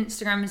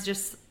Instagram is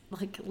just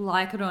like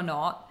it or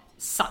not,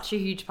 such a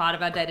huge part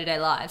of our day-to-day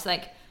lives.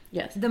 Like,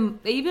 yes.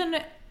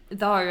 Even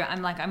though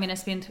I'm like, I'm going to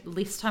spend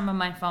less time on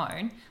my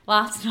phone,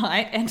 last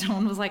night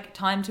Anton was like,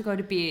 time to go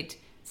to bed,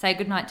 say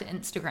goodnight to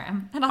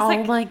Instagram. And I was like,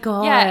 oh my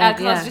God. Yeah,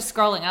 because I was just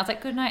scrolling. I was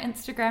like, good night,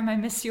 Instagram, I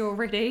miss you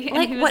already. And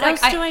Like, he was what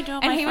like, else do I do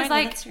on and my he phone was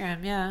like, on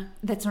Instagram? Yeah.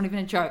 that's not even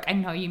a joke. I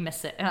know you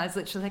miss it. And I was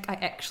literally like, I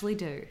actually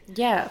do.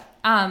 Yeah.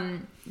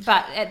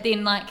 But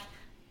then like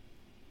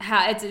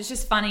how it's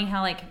just funny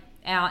how like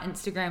our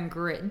Instagram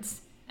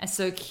grids are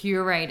so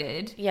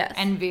curated, Yes.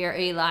 and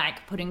very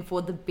like putting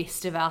forward the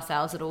best of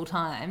ourselves at all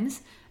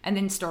times, and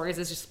then stories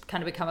has just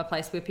kind of become a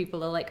place where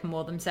people are like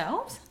more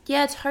themselves.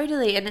 Yeah,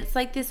 totally. And it's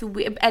like this,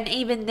 and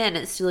even then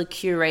it's still a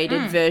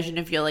curated version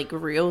of your like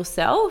real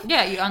self.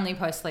 Yeah, you only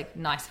post like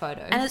nice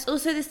photos. And it's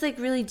also this like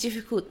really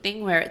difficult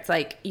thing where it's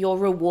like you're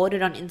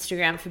rewarded on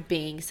Instagram for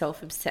being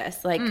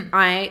self-obsessed. Like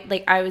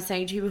I was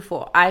saying to you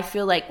before, I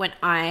feel like when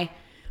I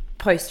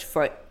post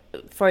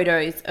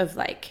photos of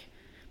like,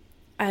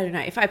 I don't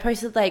know, if I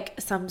posted like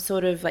some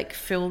sort of like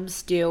film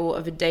still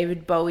of a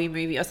David Bowie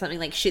movie or something,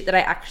 like shit that I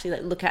actually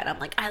like look at and I'm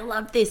like, I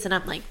love this, and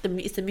I'm like, the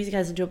music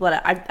has into a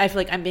blood. I feel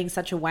like I'm being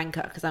such a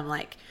wanker because I'm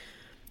like,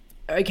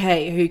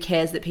 okay, who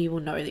cares that people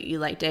know that you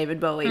like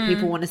David Bowie?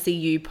 People want to see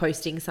you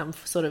posting some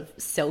sort of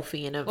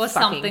selfie in a or fucking...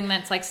 something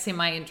that's like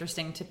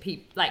semi-interesting to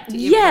people, like to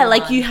Yeah, everyone.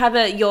 like you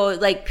have your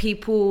like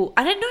people,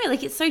 I don't know,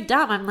 like it's so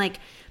dumb. I'm like,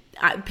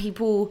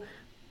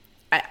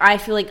 I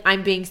feel like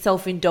I'm being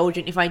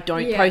self-indulgent if I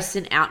don't post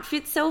an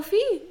outfit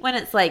selfie, when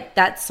it's like,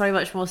 that's so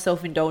much more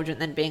self-indulgent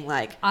than being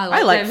like,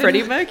 I like David.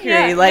 Freddie Mercury.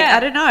 Yeah, like, yeah. I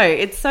don't know.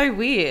 It's so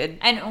weird.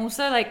 And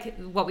also like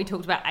what we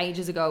talked about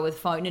ages ago with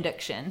phone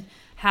addiction,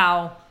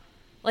 how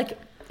like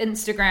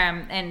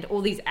Instagram and all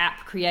these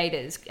app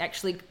creators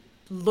actually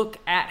look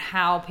at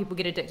how people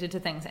get addicted to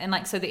things. And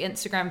like, so the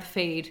Instagram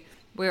feed,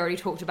 we already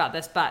talked about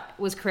this, but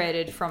was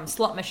created from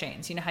slot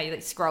machines. You know how you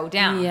like scroll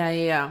down.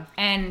 Yeah.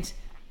 And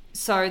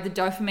so the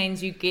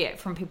dopamines you get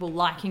from people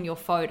liking your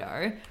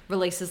photo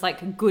releases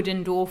like good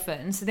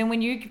endorphins. So then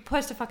when you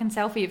post a fucking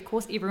selfie, of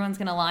course everyone's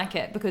going to like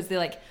it because they're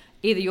like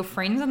either your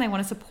friends and they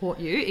want to support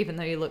you even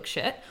though you look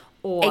shit,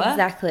 or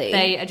Exactly.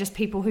 they are just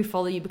people who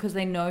follow you because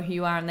they know who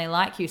you are and they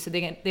like you. So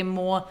they're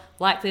more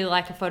likely to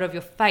like a photo of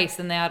your face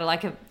than they are to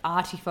like an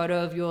arty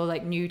photo of your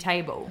like new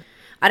table.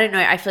 I don't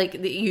know. I feel like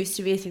it used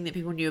to be a thing that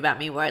people knew about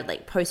me where I'd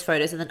like post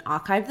photos and then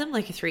archive them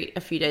like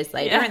a few days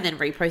later and then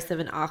repost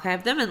them and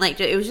archive them. And like,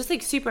 it was just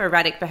like super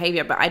erratic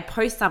behavior, but I'd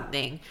post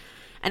something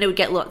and it would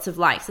get lots of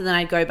likes. And then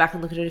I'd go back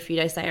and look at it a few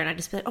days later and I'd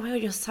just be like, oh my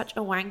God, you're such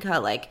a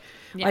wanker. Like,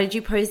 why did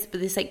you post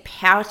this like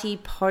pouty,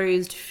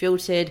 posed,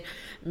 filtered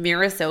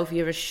mirror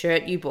selfie of a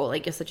shirt you bought?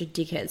 Like, you're such a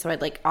dickhead. So I'd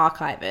like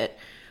archive it.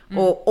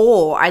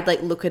 Or I'd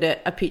like look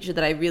at a picture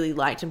that I really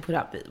liked and put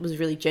up that was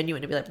really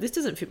genuine and be like, this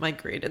doesn't fit my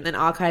grid, and then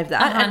archive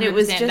that. And it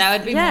was just, that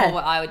would be more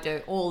what I would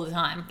do all the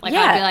time. Like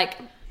I'd be like,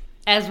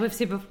 as we've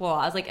said before,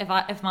 I was like,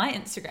 if my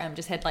Instagram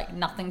just had like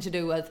nothing to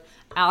do with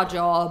our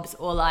jobs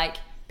or like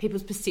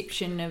people's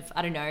perception of,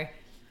 I don't know,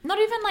 not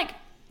even like,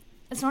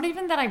 it's not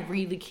even that I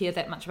really care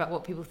that much about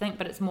what people think,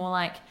 but it's more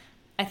like,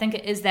 I think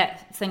it is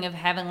that thing of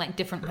having like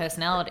different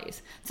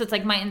personalities. So it's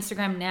like my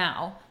Instagram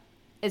now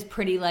is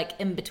pretty like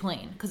in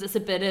between, because it's a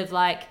bit of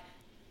like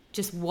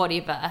just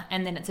whatever,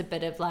 and then it's a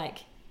bit of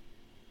like,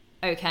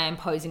 okay, I'm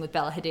posing with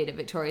Bella Hadid at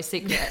Victoria's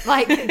Secret,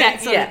 like that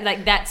sort of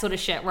like that sort of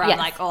shit where I'm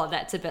like, oh,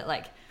 that's a bit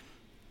like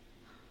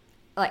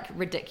like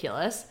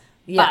ridiculous.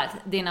 Yeah.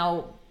 But then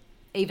I'll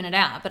even it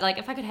out. But like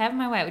if I could have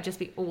my way, it would just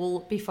be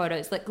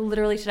photos. Like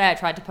literally today I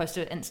tried to post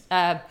an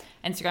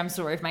Instagram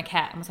story of my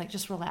cat and was like,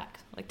 just relax,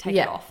 like take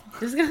it off.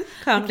 Just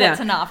calm down. That's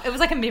enough. It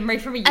was like a memory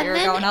from a year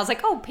ago and I was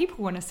like, oh,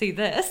 people want to see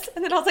this.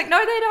 And then I was like, no,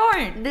 they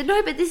don't.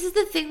 No, but this is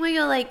the thing where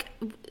you're like,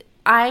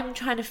 I'm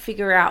trying to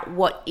figure out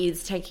what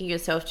is taking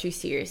yourself too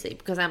seriously,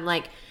 because I'm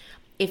like,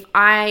 if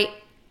I,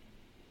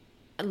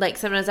 like,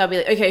 sometimes I'll be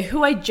like, okay,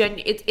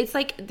 it's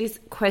like this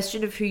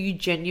question of who you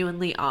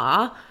genuinely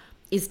are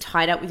is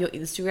tied up with your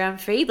Instagram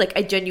feed. Like,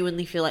 I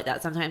genuinely feel like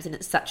that sometimes, and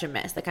it's such a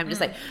mess. Like, I'm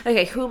just like,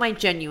 okay, who am I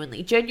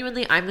genuinely?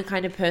 Genuinely, I'm the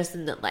kind of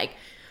person that, like,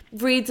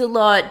 reads a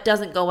lot,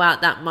 doesn't go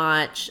out that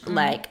much,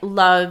 like,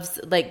 loves,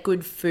 like,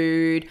 good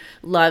food,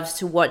 loves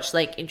to watch,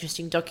 like,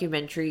 interesting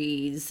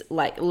documentaries,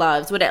 like,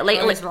 loves whatever.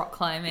 Like, Goes rock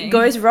climbing.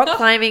 Goes rock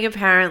climbing,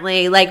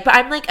 apparently. Like, but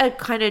I'm, like, a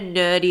kind of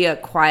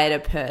nerdier, quieter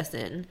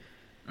person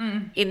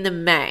in the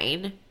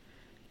main.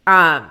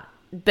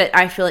 But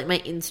I feel like my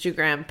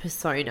Instagram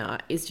persona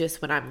is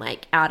just when I'm,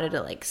 like, out at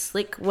a, like,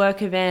 slick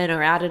work event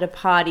or out at a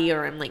party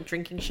or I'm, like,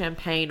 drinking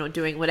champagne or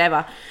doing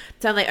whatever.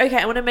 So I'm like, okay,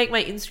 I want to make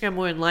my Instagram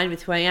more in line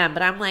with who I am.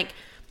 But I'm like,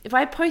 if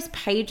I post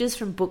pages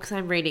from books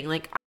I'm reading,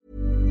 like...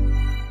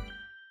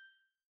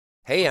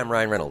 Hey, I'm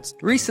Ryan Reynolds.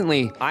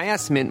 Recently, I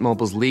asked Mint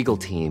Mobile's legal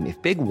team if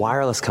big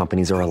wireless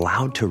companies are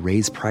allowed to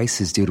raise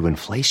prices due to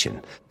inflation.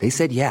 They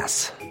said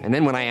yes. And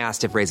then when I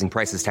asked if raising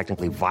prices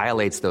technically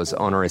violates those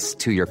onerous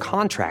 2-year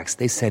contracts,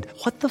 they said,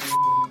 what the f***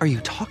 are you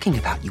talking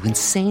about, you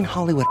insane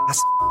Hollywood ass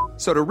f-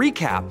 So to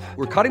recap,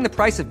 we're cutting the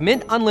price of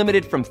Mint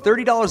Unlimited from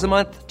 $30 a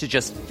month to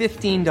just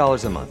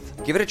 $15 a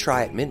month. Give it a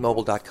try at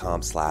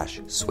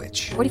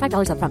mintmobile.com/switch.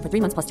 $45 up front for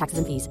 3 months plus taxes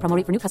and fees. Promo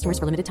rate for new customers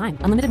for limited time.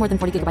 Unlimited more than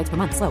 40 gigabytes per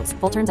month. Slows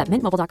full terms at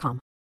mintmobile.com.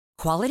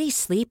 Quality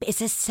sleep is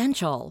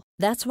essential.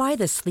 That's why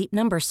the Sleep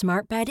Number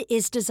Smart Bed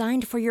is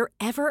designed for your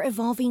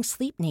ever-evolving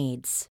sleep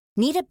needs.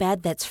 Need a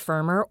bed that's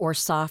firmer or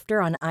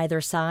softer on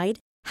either side?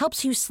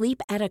 Helps you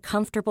sleep at a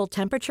comfortable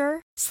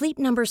temperature? Sleep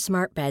Number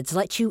Smart Beds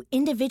let you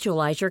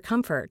individualize your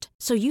comfort,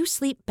 so you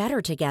sleep better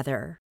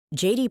together.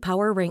 J.D.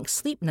 Power ranks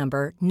Sleep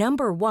Number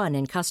number 1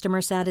 in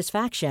customer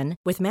satisfaction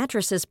with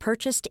mattresses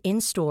purchased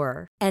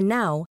in-store. And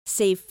now,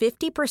 save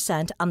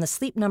 50% on the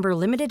Sleep Number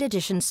Limited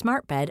Edition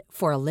Smart Bed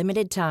for a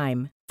limited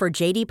time. For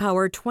J.D.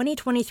 Power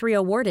 2023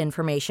 award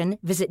information,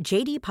 visit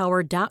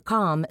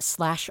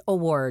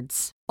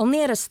jdpower.com/awards.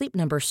 Only at a Sleep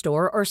Number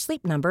store or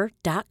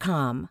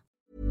sleepnumber.com.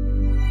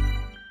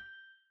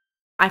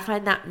 I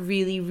find that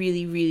really,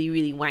 really, really,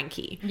 really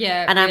wanky.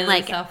 Yeah, and really I'm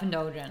like,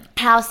 self-indulgent.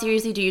 how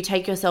seriously do you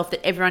take yourself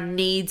that everyone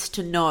needs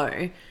to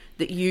know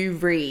that you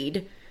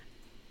read?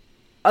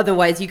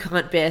 Otherwise, you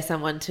can't bear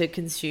someone to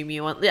consume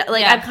you on.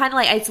 Like, Yeah. I'm kind of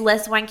like, it's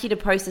less wanky to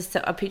post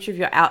a picture of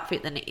your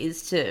outfit than it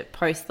is to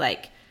post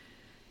like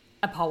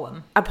A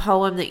poem.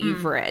 that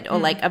you've read, or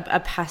like a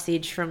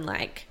passage from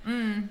like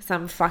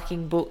some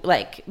fucking book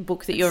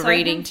that you're so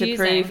reading to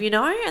confusing. prove, you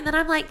know. And then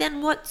I'm like,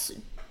 then what's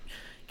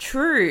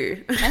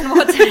true? And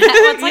what's like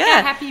Yeah.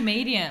 a happy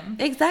medium.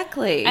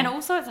 Exactly. And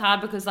also it's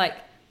hard because like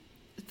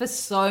for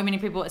so many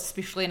people,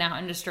 especially in our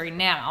industry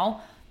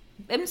now,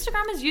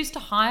 Instagram is used to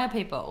hire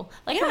people.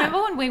 Like Yeah.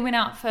 remember when we went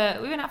out for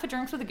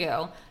drinks with a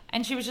girl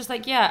and she was just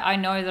like, yeah, I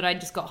know that I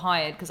just got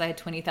hired because I had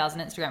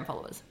 20,000 Instagram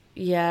followers.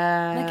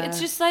 yeah, Like it's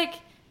just like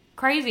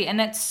crazy, and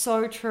that's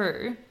so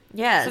true.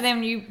 yeah. So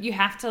then you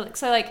have to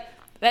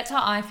that's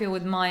how I feel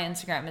with my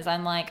Instagram. Is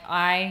I'm like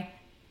I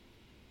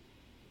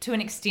to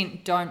an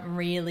extent don't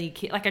really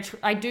care. Like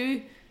I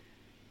do.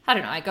 I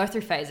don't know. I go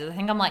through phases. I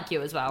think I'm like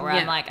you as well, where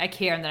I'm like I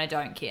care and then I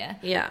don't care.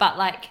 Yeah. But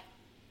like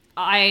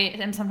I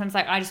am sometimes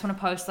like I just want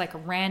to post like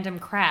random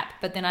crap,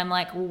 but then I'm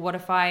like, well, what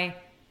if I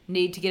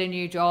need to get a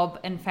new job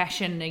in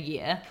fashion in a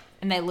year?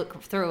 And they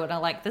look through it and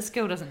are like, this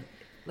girl doesn't.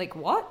 Like,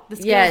 what?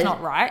 This girl's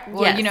not right.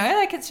 Or, Yes. you know,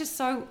 like, it's just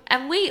so...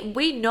 And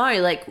we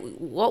know, like,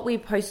 what we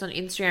post on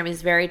Instagram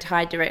is very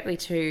tied directly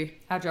to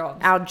Our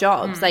jobs. our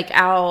jobs. Like,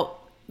 our,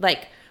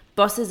 like,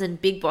 bosses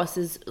and big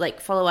bosses,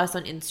 like, follow us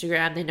on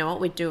Instagram. They know what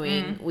we're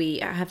doing. We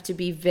have to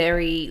be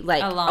very,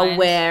 like, Aligned.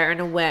 aware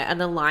and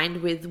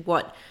aligned with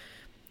what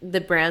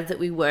the brands that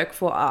we work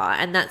for are.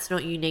 And that's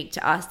not unique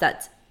to us.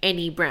 That's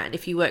any brand.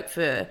 If you work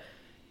for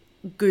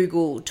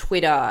Google,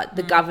 Twitter,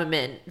 the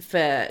government,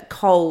 for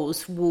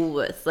Coles,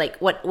 Woolworths, like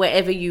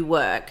wherever you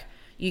work,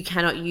 you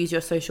cannot use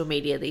your social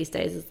media these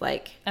days as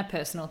like A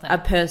personal thing. a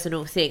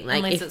personal thing. Like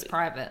Unless if- it's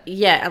private.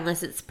 Yeah,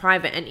 unless it's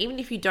private. And even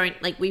if you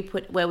don't, like, we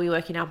put where we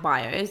work in our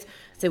bios,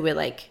 so we're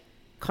like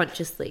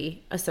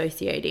consciously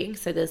associating.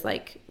 So there's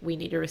like, we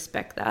need to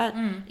respect that.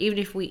 Even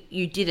if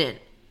you didn't,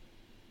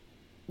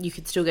 you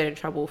could still get in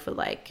trouble for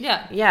like,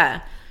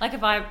 yeah. Like,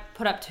 if I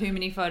put up too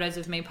many photos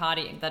of me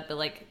partying, that'd be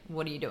like,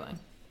 what are you doing?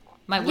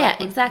 My work Yeah,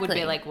 would exactly.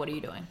 be like, what are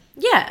you doing?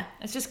 Yeah.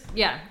 It's just,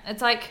 yeah,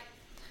 it's like,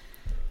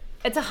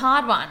 it's a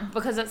hard one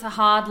because it's a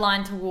hard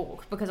line to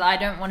walk because I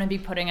don't want to be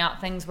putting out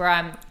things where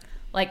I'm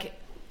like,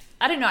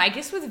 I don't know, I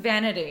guess with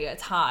vanity,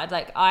 it's hard.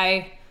 Like,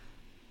 I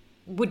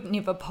would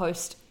never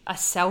post a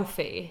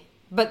selfie,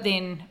 but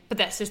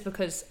that's just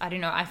because, I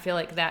don't know, I feel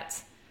like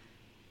that's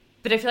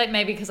But I feel like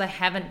maybe because I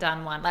haven't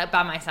done one, like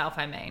by myself,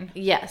 I mean.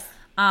 Yes.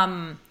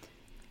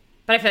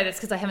 But I feel like it's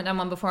because I haven't done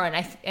one before,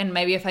 and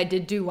maybe if I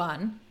did do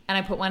one and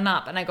I put one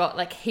up and I got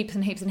like heaps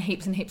and heaps and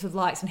heaps and heaps of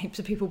likes and heaps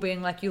of people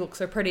being like, you look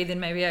so pretty, then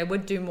maybe I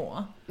would do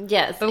more.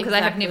 Yes, but because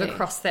I have never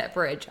crossed that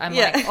bridge, I'm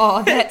like,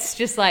 oh, that's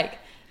just like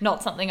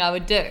not something I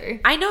would do.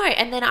 I know,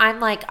 and then I'm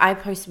like, I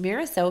post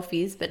mirror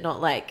selfies, but not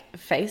like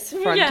face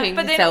fronting selfies. Yeah,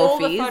 but then selfies. all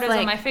the photos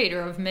on my feed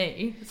are of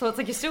me, so it's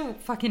like you're still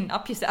fucking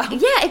up yourself.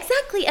 Yeah,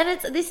 exactly.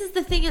 And this is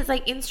the thing. It's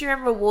like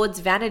Instagram rewards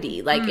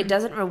vanity. Like it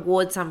doesn't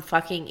reward some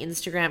fucking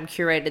Instagram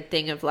curated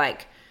thing of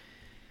like,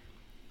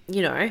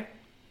 you know,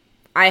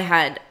 I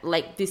had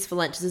like this for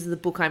lunch. This is the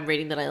book I'm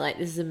reading that I like.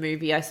 This is a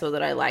movie I saw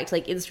that I liked.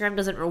 Like Instagram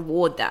doesn't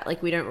reward that.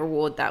 Like we don't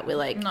reward that. We're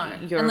like, no,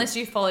 unless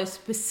you follow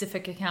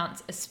specific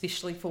accounts,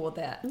 especially for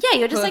that. Yeah,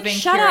 you're just like,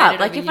 shut up.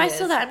 Like if I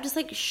saw that, I'm just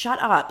like, shut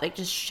up. Like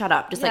just shut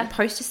up. Just like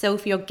post a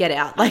selfie or get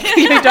out. Like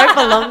you don't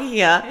belong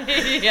here.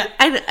 Yeah.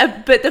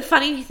 And but the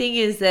funny thing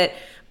is that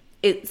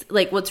it's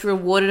like what's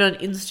rewarded on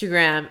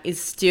Instagram is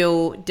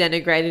still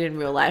denigrated in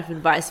real life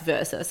and vice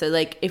versa. So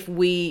like if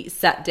we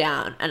sat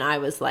down and I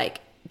was like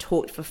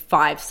talked for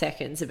 5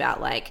 seconds about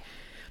like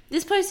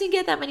this post didn't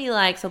get that many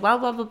likes or blah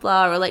blah blah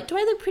blah, or like do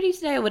I look pretty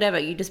today or whatever,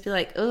 you'd just be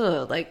like,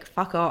 ugh, like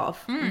fuck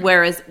off.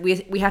 Whereas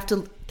we have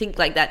to think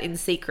like that in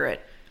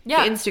secret for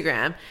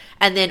Instagram,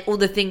 and then all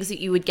the things that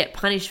you would get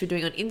punished for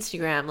doing on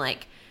Instagram,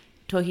 like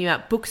talking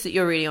about books that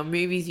you're reading or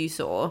movies you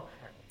saw,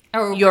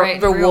 you're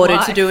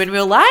rewarded to do in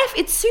real life.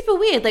 It's super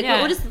weird. Like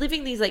we're all just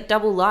living these like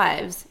double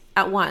lives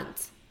at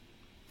once.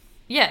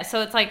 Yeah,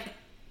 so it's like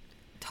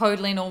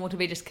totally normal to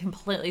be just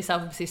completely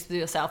self-obsessed with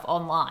yourself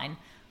online.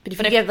 But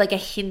if you have like a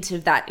hint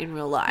of that in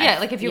real life. Yeah,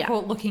 like if you're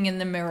caught looking in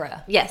the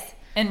mirror. Yes.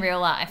 In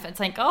real life, it's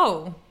like,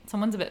 oh,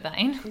 someone's a bit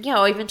vain. Yeah,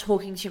 or even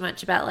talking too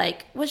much about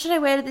like, what should I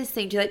wear to this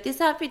thing? Do you like this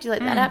outfit? Do you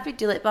like that outfit?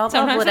 Do you like blah, blah,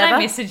 Sometimes whatever? when I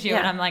message you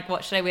and I'm like,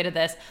 what should I wear to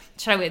this?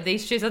 Should I wear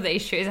these shoes or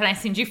these shoes? And I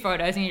send you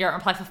photos and you don't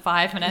reply for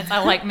 5 minutes.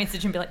 I'll like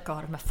message and be like,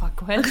 God, I'm a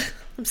fuckwit.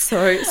 I'm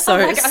so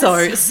sorry. I'm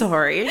so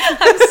sorry.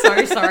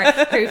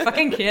 Who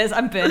fucking cares?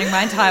 I'm burning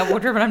my entire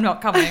wardrobe and I'm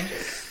not coming.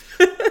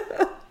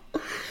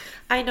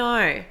 I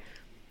know.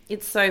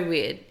 It's so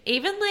weird.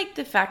 Even like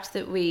the fact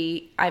that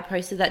I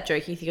posted that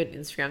joking thing on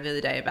Instagram the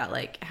other day about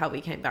like how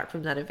we came back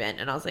from that event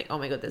and I was like, oh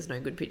my God, there's no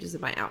good pictures of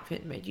my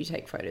outfit and made you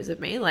take photos of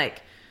me.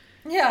 Like,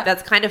 yeah,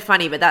 that's kind of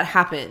funny, but that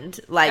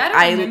happened. Like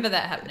I don't remember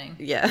that happening.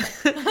 Yeah.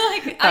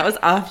 That was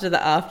after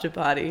the after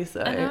party.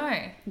 So I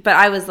know. But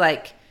I was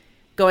like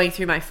going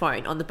through my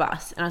phone on the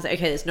bus and I was like,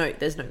 okay,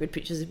 there's no good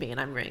pictures of me and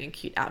I'm wearing a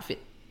cute outfit.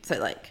 So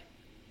like,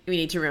 we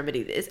need to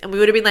remedy this. And we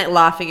would have been like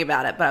laughing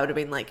about it, but I would have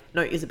been like,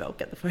 no, Isabel,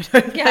 get the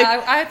photo. Yeah,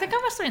 like, I think I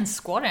must have been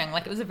squatting.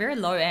 Like it was a very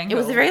low angle.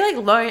 It was a very like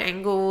low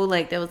angle.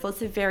 Like there was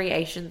lots of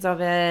variations of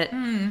it.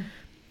 And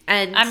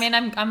I mean,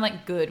 I'm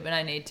like good when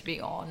I need to be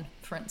on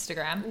for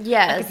Instagram.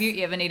 Yeah. Like if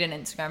you ever need an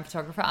Instagram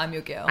photographer, I'm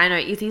your girl. I know.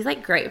 He's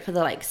like great for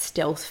the like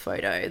stealth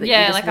photo. That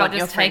yeah, you just like want I'll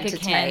just your take a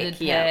candid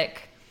pic. Yeah.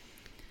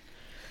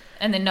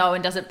 And then no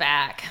one does it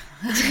back.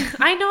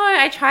 I know.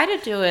 I try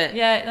to do it.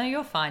 Yeah, no,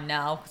 you're fine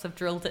now because I've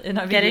drilled it in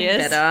over Getting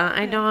years. better.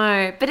 I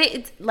know. But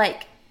it's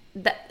like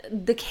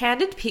the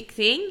candid pic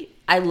thing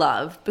I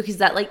love because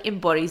that like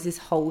embodies this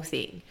whole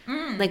thing.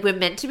 Like we're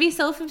meant to be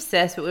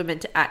self-obsessed, but we're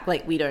meant to act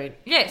like we don't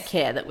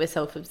care that we're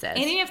self-obsessed.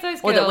 Any of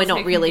those girls or that we're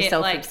not who really can get,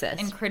 self-obsessed.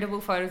 Like,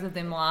 incredible photos of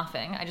them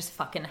laughing, I just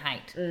fucking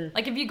hate.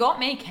 Like if you got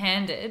me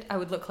candid, I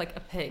would look like a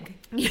pig.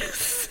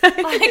 Yes. Like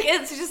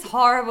it's just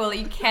horrible that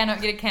you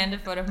cannot get a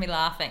candid photo of me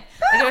laughing.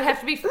 Like it would have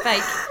to be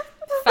fake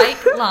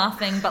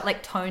laughing, but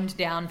like toned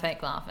down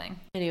fake laughing.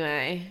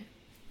 Anyway,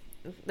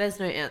 there's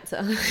no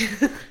answer.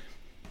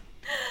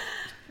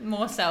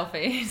 More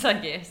selfies, I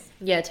guess.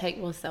 Yeah, take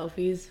more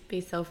selfies.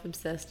 Be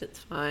self-obsessed. It's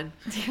fine.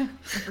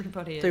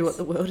 Everybody is. Do what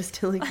the world is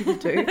telling you to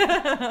do.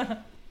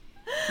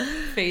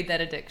 Feed that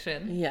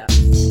addiction. Yeah.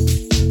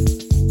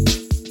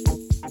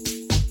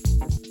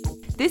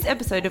 This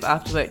episode of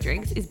After Work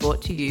Drinks is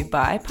brought to you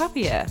by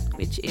Papier,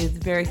 which is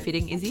very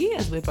fitting, Izzy,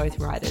 as we're both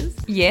writers.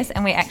 Yes,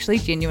 and we actually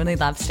genuinely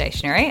love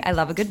stationery. I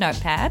love a good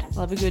notepad.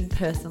 Love a good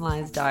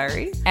personalised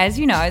diary. As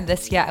you know,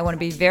 this year I want to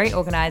be very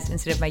organised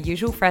instead of my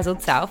usual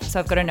frazzled self, so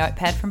I've got a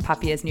notepad from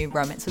Papier's new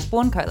Romance Was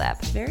Born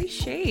collab. Very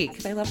chic.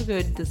 They love a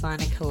good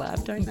designer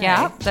collab, don't they?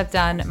 Yeah, they've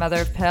done Mother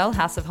of Pearl,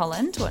 House of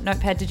Holland. What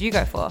notepad did you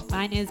go for?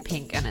 Mine is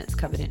pink and it's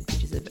covered in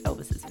pictures of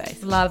Elvis's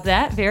face. Love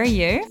that. Very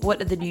you. What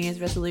are the New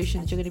Year's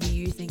resolutions you're going to be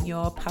using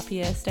your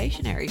Papier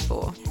stationery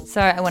for?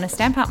 So I want to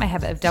stamp out my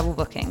habit of double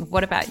booking.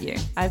 What about you?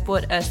 I've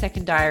bought a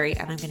second diary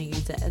and I'm going to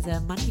use it as a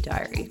money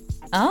diary.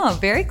 Oh,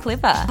 very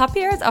clever.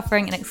 Papier is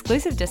offering an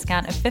exclusive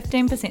discount of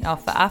 15%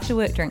 off for After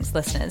Work Drinks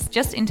listeners.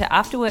 Just enter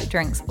After Work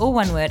Drinks, all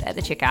one word, at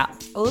the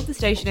checkout. All of the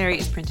stationery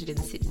is printed in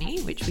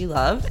Sydney, which we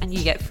love, and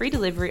you get free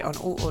delivery on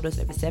all orders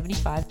over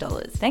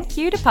 $75. Thank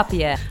you to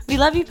Papier. We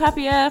love you,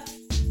 Papier.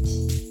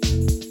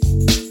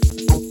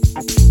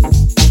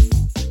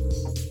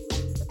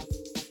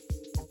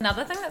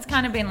 Another thing that's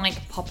kind of been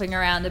like popping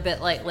around a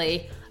bit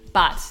lately,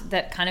 but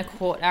that kind of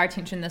caught our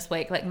attention this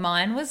week, like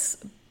mine was,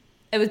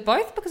 it was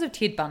both because of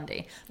Ted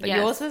Bundy, but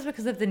yours was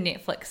because of the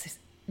Netflix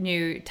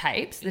new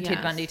tapes, the Ted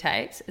Yes. Bundy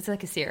tapes. It's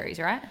like a series,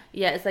 right?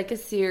 Yeah, it's like a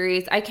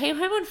series. I came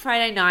home on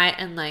Friday night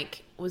and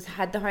like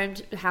had the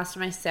house to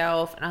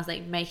myself, and I was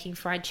like making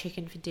fried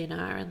chicken for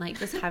dinner and like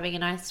just having a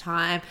nice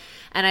time.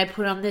 And I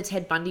put on the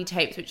Ted Bundy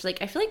tapes, which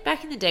like I feel like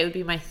back in the day would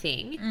be my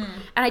thing.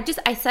 And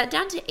I sat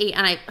down to eat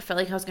and I felt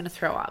like I was going to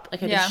throw up.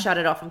 Like I just shut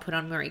it off and put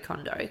on Marie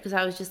Kondo because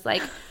I was just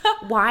like,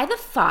 why the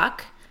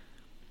fuck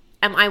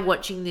am I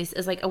watching this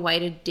as like a way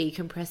to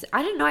decompress?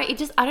 I don't know. I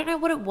don't know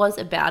what it was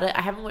about it.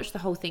 I haven't watched the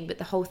whole thing, but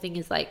the whole thing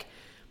is like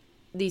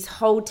these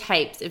whole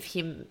tapes of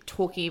him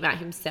talking about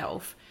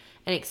himself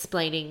and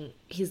explaining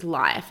his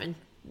life and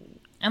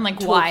like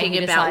why talking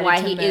he about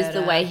why he is the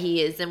murder. way he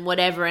is and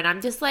whatever. And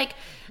I'm just like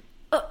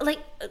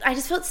I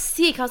just felt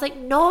sick. I was like,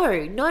 no.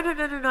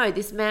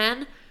 This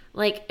man,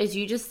 like as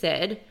you just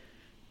said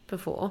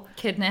before,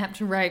 Kidnapped,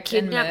 raped,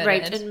 and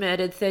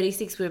murdered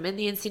 36 women.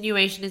 The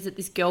insinuation is that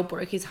this girl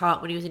broke his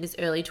heart when he was in his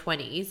early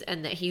 20s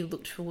and that he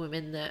looked for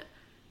women that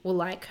were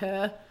like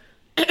her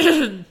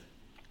to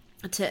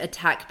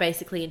attack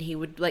basically, and he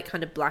would like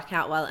kind of black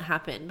out while it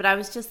happened. But I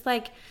was just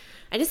like,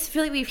 I just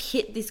feel like we've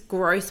hit this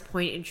gross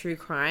point in true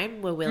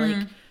crime where we're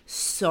like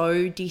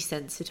so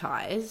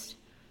desensitized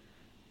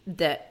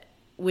that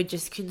we're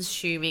just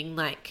consuming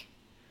like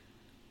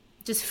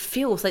just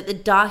filth, like the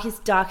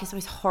darkest,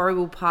 most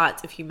horrible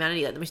parts of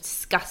humanity, like the most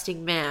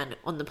disgusting man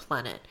on the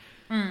planet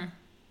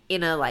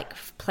in a like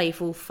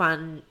playful,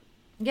 fun,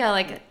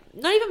 like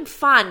not even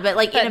fun, but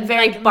like in a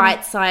very like,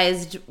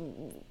 bite-sized,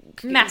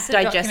 massive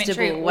digestible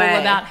documentary way. all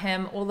about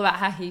him, all about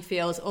how he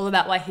feels, all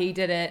about why he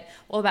did it,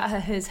 all about how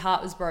his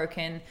heart was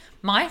broken.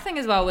 My thing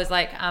as well was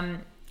like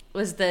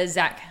was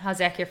how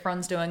Zac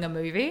Efron's doing a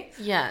movie,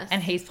 Yes.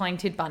 and he's playing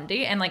Ted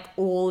Bundy, and like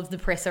all of the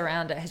press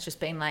around it has just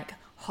been like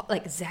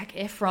Zac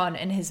Efron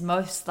in his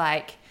most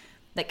like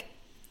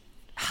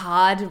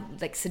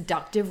hard, like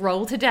seductive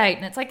role to date,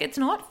 and it's like it's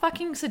not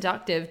fucking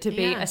seductive to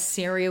be a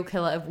serial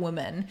killer of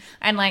women.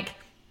 And like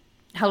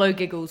Hello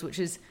Giggles, which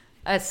is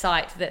a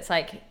site that's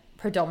like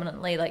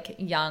predominantly like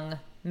young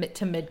mid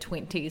to mid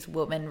 20s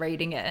women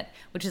reading it,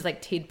 which is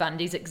like Ted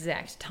Bundy's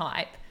exact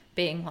type,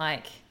 being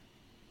like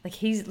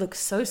he looks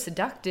so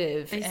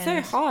seductive. He's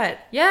and so hot.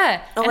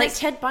 Yeah. Or And like it's-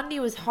 Ted Bundy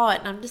was hot,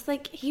 and I'm just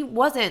like, he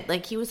wasn't.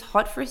 Like, he was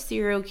hot for a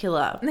serial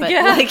killer. But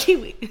Yeah.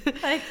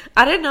 like,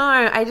 I don't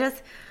know.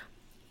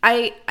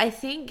 I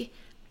think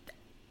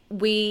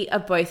we are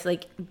both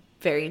like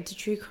very into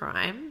true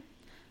crime.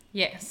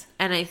 Yes.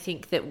 And I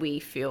think that we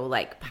feel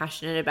like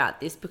passionate about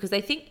this because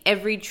I think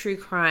every true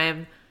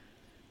crime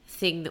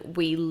thing that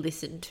we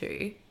listen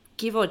to,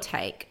 give or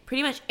take,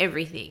 pretty much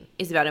everything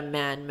is about a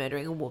man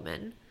murdering a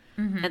woman.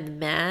 And the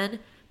man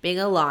being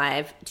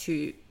alive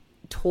to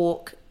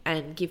talk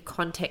and give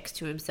context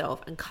to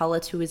himself and colour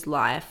to his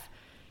life,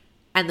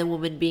 and the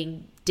woman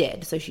being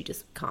dead, so she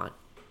just can't,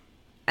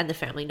 and the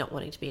family not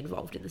wanting to be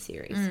involved in the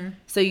series.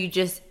 So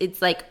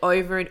it's like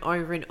over and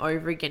over and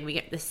over again we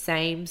get the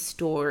same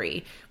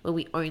story where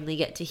we only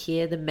get to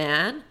hear the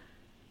man.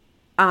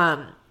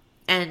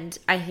 And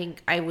I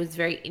think I was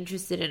very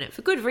interested in it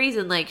for good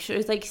reason. Like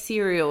shows like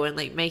Serial and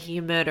like Making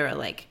a Murderer,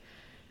 like,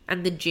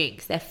 and The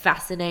Jinx, they're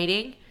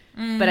fascinating.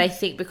 But I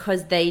think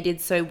because they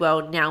did so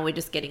well, now we're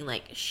just getting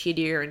like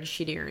shittier and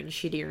shittier and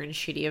shittier and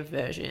shittier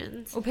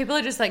versions. Well, people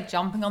are just like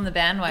jumping on the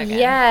bandwagon.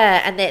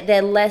 Yeah, and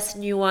they're less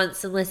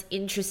nuanced and less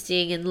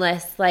interesting and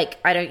less like,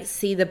 I don't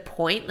see the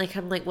point. Like,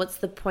 I'm like, what's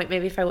the point?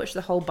 Maybe if I watched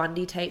the whole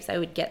Bundy tapes, I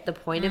would get the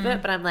point of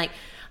it. But I'm like,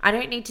 I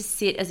don't need to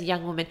sit as a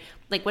young woman.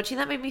 Like, watching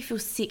that made me feel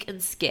sick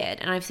and scared.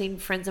 And I've seen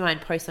friends of mine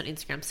post on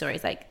Instagram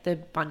stories like, the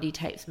Bundy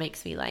tapes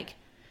makes me like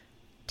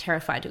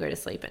terrified to go to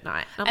sleep at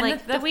night. I'm And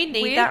like, the do we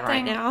need weird that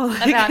right thing now?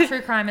 about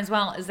true crime as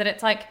well is that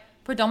it's like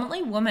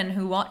predominantly women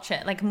who watch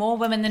it, like more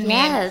women than men.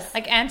 Yes.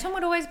 Like Anton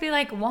would always be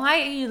like, "Why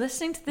are you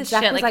listening to this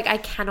Zach shit?" was like, I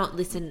cannot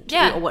listen to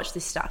Yeah. or watch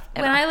this stuff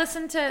ever. when I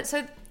listen to,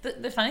 so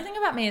the funny thing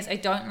about me is I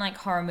don't like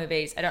horror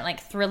movies, I don't like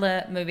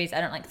thriller movies,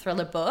 I don't like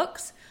thriller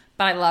books,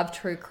 but I love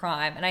true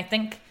crime, and I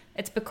think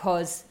it's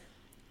because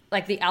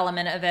like the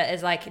element of it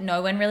is like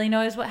no one really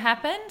knows what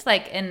happened.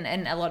 Like in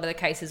a lot of the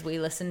cases we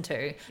listen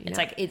to, it's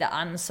like either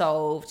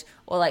unsolved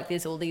or like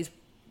there's all these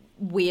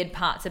weird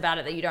parts about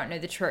it that you don't know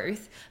the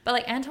truth. But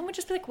like Anton would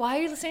just be like, why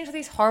are you listening to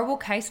these horrible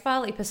case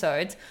file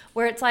episodes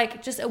where it's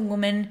like just a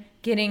woman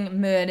getting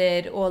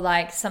murdered or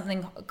like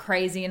something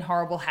crazy and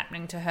horrible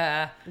happening to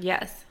her?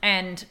 Yes.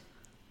 And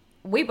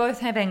we both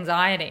have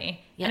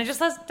anxiety, and it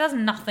just does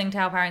nothing to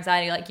help our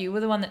anxiety. Like you were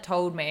the one that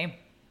told me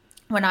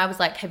when I was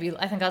like, have you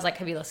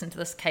listened to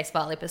this case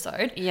file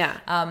episode? Yeah.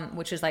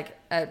 Which is like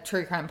a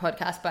true crime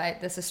podcast by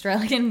this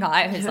Australian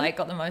guy who's like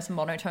got the most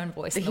monotone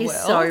voice in the He's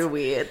world. so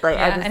weird. Like, I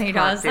Yeah, just and he can't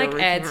does deal like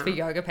with ads him. for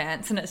yoga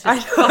pants, and it's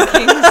just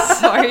fucking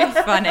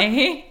so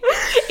funny.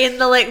 In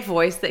the like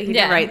voice that he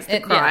narrates the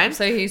crime.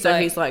 So he's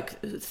like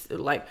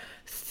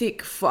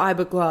thick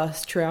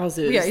fiberglass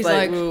trousers. yeah, he's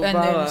like, ooh, and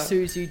blah, then blah.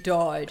 Susie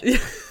died.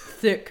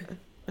 Thick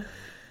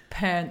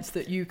pants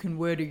that you can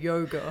wear to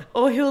yoga.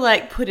 Or he'll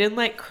like put in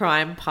like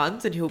crime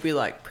puns and he'll be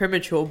like,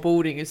 premature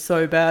balding is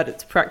so bad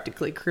it's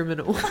practically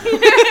criminal.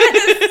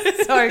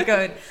 So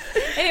good.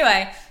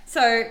 Anyway,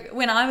 So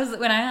when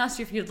I asked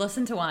you if you'd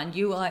listen to one,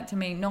 you were like to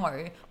me,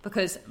 no,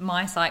 because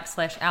my psych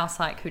 / our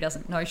psych, who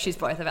doesn't know she's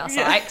both of our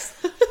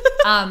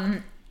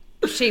psychs,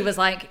 she was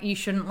like, you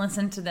shouldn't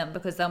listen to them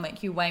because they'll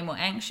make you way more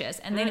anxious.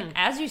 And then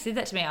as you said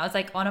that to me, I was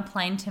like on a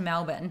plane to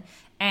Melbourne,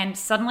 and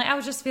suddenly I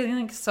was just feeling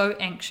like so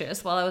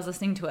anxious while I was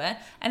listening to it.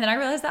 And then I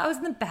realized that I was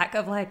in the back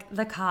of like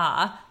the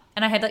car,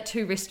 and I had like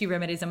 2 rescue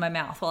remedies in my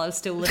mouth while I was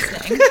still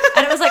listening.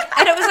 And it was like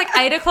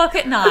 8:00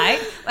 at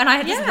night, and I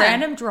had this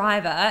random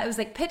driver. It was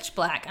like pitch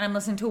black, and I'm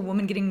listening to a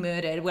woman getting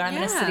murdered when I'm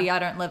in a city I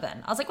don't live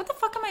in. I was like, what the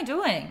fuck am I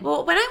doing?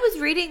 Well, when I was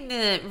reading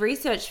the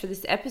research for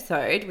this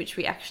episode, which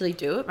we actually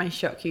do, it may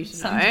shock you to know.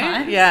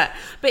 Sometimes. Yeah.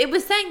 But it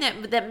was saying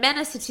that men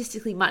are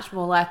statistically much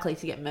more likely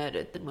to get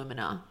murdered than women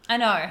are. I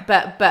know.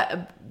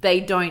 But they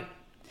don't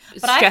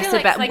I stress feel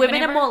like, about... like women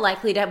whenever- are more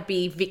likely to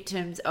be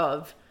victims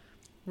of...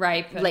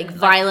 rape, and, like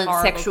violent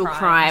horrible sexual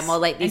crimes crime or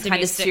like these and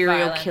kind of domestic serial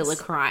violence. killer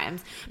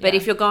crimes. But Yeah.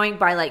 if you're going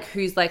by like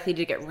who's likely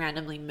to get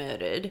randomly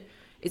murdered,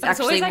 it's But it's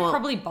actually always like more.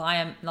 probably by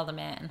another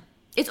man.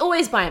 It's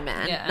always by a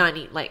man. Yeah.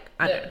 90, like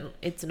I don't know,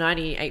 it's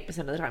 98%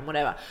 of the time,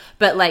 whatever.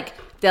 But like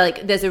they're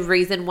like, there's a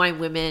reason why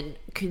women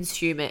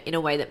consume it in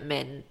a way that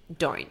men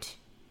don't.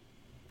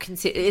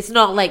 It's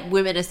not like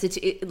women are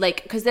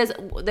like, because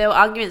there were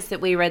arguments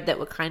that we read that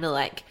were kind of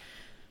like,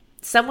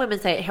 some women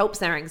say it helps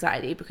their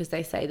anxiety because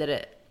they say that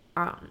it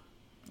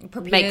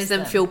makes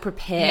them feel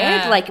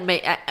prepared,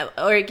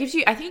 or it gives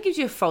you, I think it gives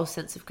you a false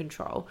sense of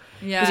control.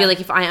 Yeah. Because you're like,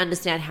 if I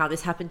understand how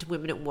this happened to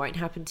women, it won't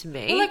happen to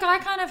me. Well, like I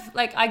kind of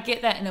like I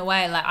get that in a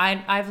way. Like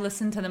I've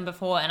listened to them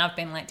before, and I've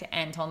been like to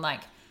Anton,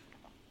 like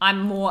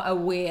I'm more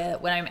aware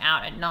when I'm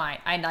out at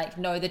night. I like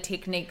know the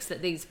techniques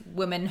that these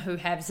women who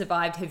have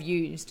survived have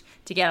used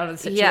to get out of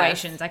the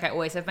situations. Like I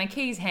always have my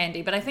keys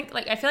handy, but I think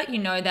like I feel like you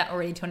know that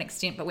already to an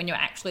extent. But when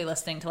you're actually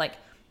listening to like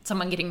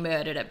someone getting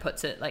murdered, it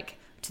puts it like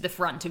to the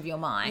front of your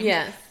mind.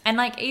 Yes. And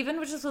like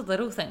even just with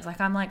little things, like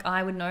I'm like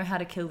I would know how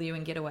to kill you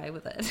and get away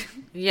with it.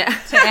 Yeah.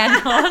 To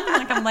Anton,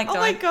 like I'm like, oh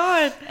my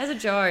God, as a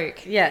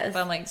joke. Yes.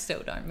 But I'm like,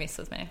 still don't mess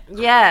with me.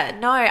 Yeah,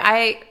 no,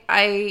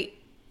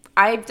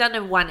 I've done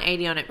a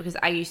 180 on it because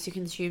I used to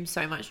consume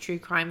so much true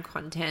crime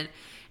content,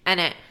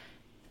 and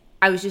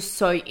I was just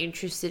so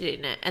interested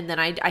in it. And then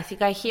I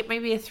think I hit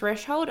maybe a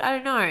threshold. I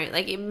don't know.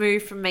 Like it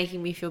moved from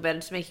making me feel better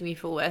to making me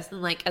feel worse.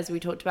 And like, as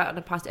we talked about in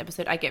a past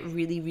episode, I get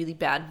really, really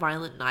bad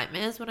violent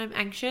nightmares when I'm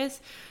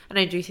anxious. And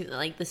I do think that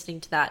like listening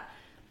to that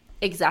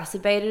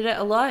exacerbated it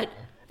a lot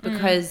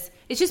because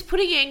it's just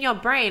putting it in your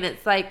brain.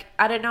 It's like,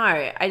 I don't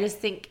know. I just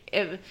think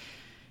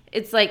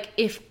it's like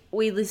if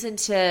we listen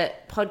to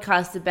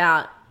podcasts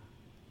about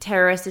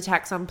terrorist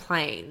attacks on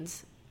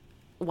planes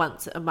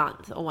once a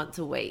month or once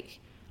a week,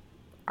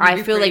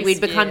 I feel like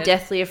we'd become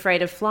deathly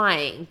afraid of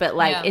flying, but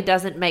like it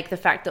doesn't make the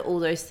fact that all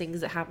those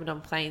things that happened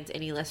on planes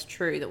any less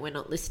true that we're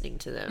not listening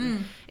to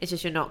them. It's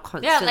just you're not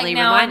constantly like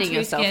now reminding I'm too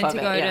yourself scared of to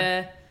it. go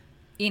Yeah. to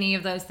any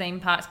of those theme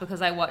parks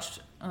because I watched,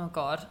 oh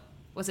God,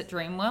 was it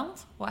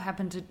Dreamworld? What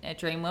happened at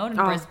Dreamworld in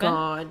Oh Brisbane?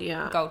 God,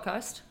 yeah. Gold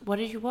Coast. What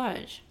did you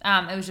watch?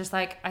 It was just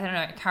like, I don't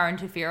know,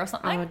 Current Affair or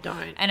something. Oh,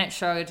 don't. And it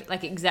showed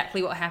like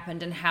exactly what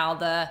happened and how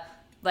the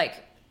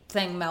like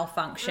thing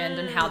malfunctioned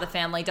and how the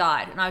family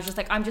died. And I was just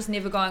like, I'm just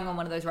never going on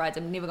one of those rides.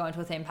 I'm never going to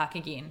a theme park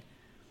again.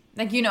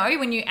 Like, you know,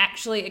 when you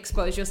actually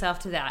expose yourself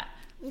to that.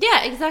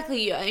 Yeah,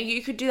 exactly.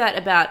 You could do that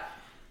about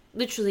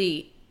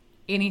literally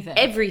anything.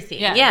 Everything.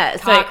 Yeah. Yeah.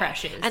 Car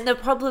crashes. And the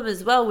problem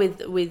as well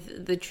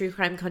with the true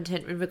crime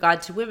content in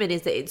regard to women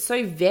is that it's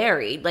so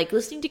varied. Like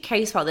listening to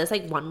Case File, there's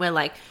like one where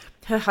like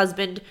her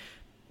husband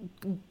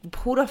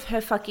pulled off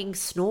her fucking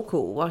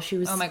snorkel while she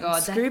was Oh my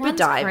God, that scuba one's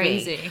diving.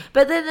 crazy.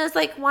 But then there's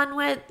like one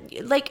where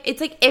like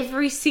it's like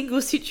every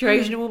single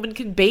situation a woman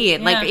can be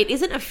in. Like Yeah. it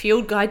isn't a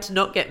field guide to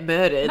not get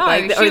murdered. No,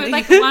 like, she was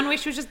like the one where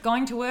she was just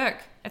going to work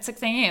at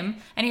 6 a.m.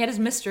 and he had his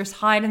mistress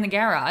hide in the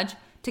garage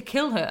to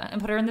kill her and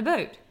put her in the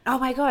boot. Oh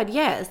my God,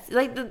 yes.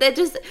 Like they're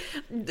just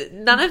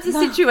none of the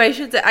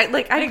situations that I'm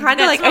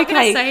kind of like, that's not gonna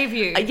okay, save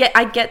you. Yeah,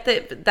 I get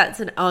that that's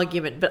an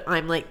argument, but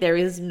I'm like, there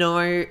is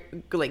no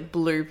like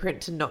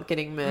blueprint to not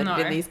getting murdered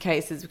in these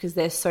cases because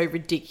they're so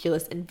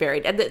ridiculous and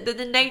varied. And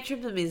the nature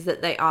of them is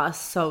that they are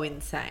so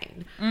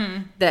insane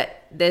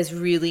that there's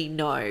really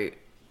no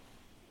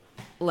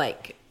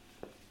like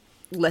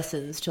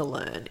lessons to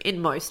learn in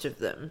most of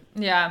them.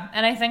 Yeah,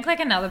 and I think like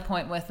another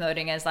point worth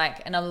noting is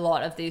like in a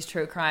lot of these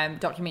true crime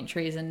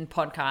documentaries and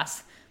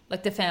podcasts,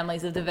 like the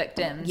families of the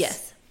victims.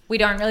 Yes. We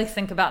don't really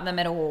think about them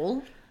at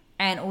all.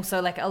 And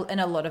also like in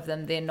a lot of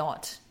them, they're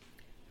not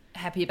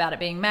happy about it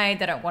being made.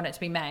 They don't want it to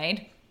be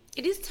made.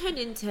 It is turned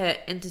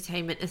into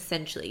entertainment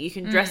essentially. You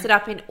can dress it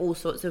up in all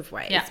sorts of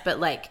ways, Yeah. but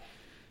like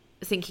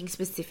thinking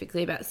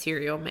specifically about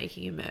Serial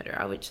Making a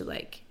Murderer, which are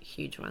like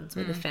huge ones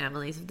where the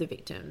families of the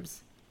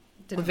victims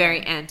were very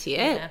anti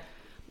it. Yeah.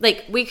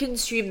 Like we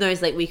consume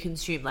those like we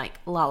consume like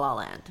La La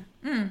Land.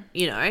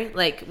 You know,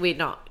 like we're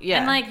not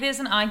And like there's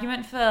an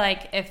argument for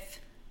like if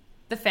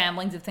the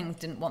families of things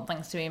didn't want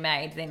things to be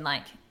made, then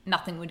like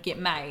nothing would get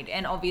made.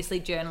 And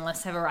obviously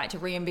journalists have a right to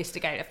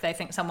reinvestigate if they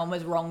think someone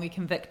was wrongly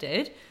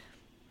convicted.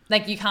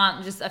 Like,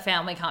 a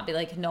family can't be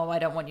like, no, I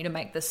don't want you to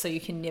make this, so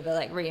you can never,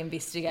 like,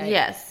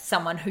 reinvestigate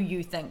someone who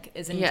you think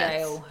is in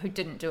jail who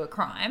didn't do a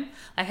crime.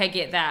 Like, I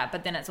get that,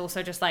 but then it's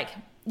also just, like,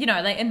 you know,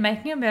 like, in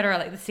Making a Murderer,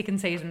 like, the second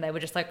season, they were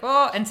just like,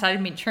 and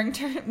started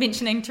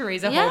mentioning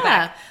Teresa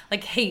Halbach,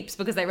 like, heaps,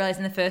 because they realized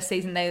in the first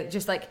season they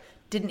just, like,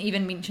 didn't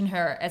even mention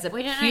her as a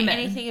human. We don't know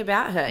anything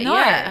about her.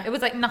 No, it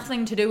was, like,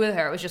 nothing to do with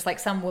her. It was just, like,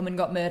 some woman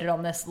got murdered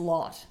on this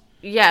lot.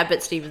 Yeah,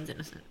 but Stephen's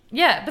innocent.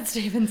 Yeah, but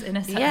Stephen's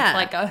innocent. Yeah.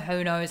 Like,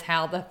 who knows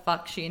how the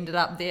fuck she ended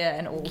up there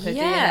and all her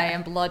DNA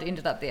and blood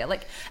ended up there.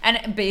 Like,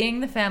 and being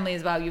the family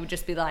as well, you would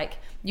just be like,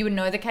 you would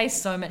know the case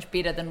so much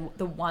better than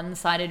the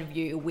one-sided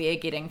view we're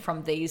getting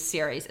from these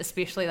series,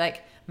 especially,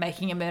 like,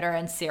 Making a Murderer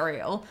and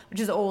Serial,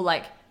 which is all,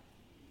 like...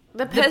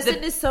 The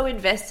person is so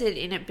invested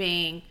in it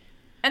being...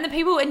 And the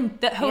people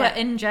who are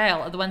in jail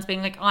are the ones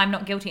being like, I'm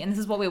not guilty. And this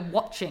is what we're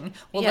watching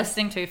or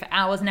listening to for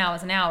hours and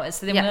hours and hours.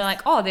 So then we're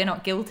like, oh, they're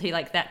not guilty.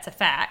 Like, that's a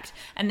fact.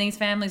 And these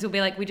families will be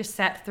like, we just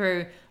sat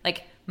through,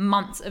 like,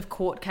 months of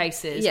court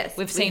cases. Yes.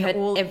 We've seen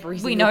all...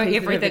 We know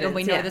everything and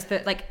we know this...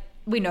 Like,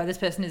 we know this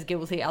person is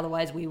guilty.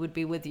 Otherwise, we would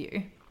be with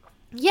you.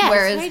 Yeah,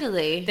 whereas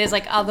totally. There's,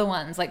 like, other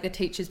ones, like The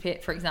Teacher's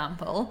Pet, for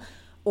example...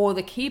 Or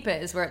The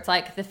Keepers, where it's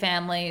like the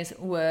families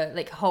were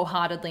like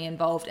wholeheartedly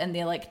involved, and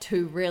they're like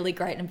two really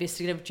great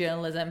investigative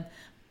journalism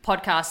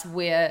podcasts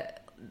where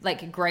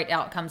like great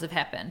outcomes have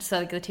happened. So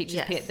like The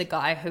Teacher's Pet, the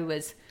guy who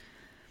was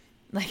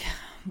like,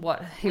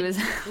 what he was.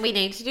 We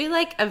need to do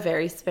like a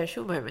very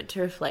special moment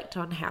to reflect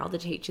on how The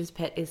Teacher's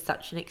Pet is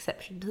such an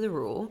exception to the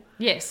rule.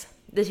 Yes,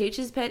 The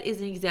Teacher's Pet is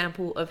an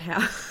example of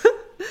how.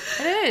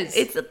 It is.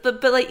 It's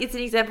but like it's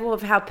an example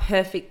of how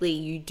perfectly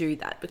you do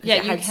that, because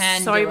it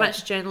had so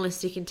much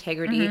journalistic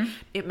integrity. Mm-hmm.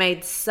 It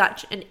made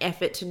such an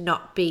effort to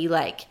not be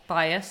like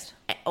biased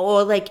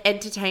or like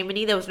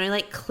entertainment-y. There was no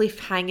like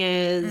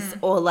cliffhangers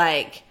or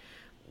like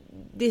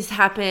this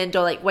happened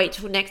or like wait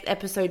till next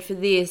episode for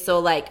this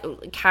or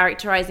like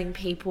characterizing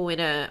people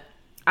in a.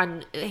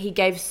 And he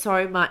gave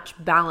so much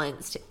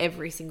balance to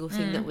every single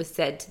thing that was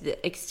said, to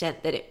the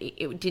extent that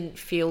it didn't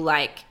feel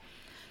like.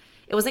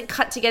 It wasn't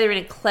cut together in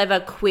a clever,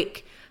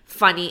 quick,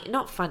 funny,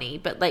 not funny,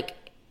 but like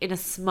in a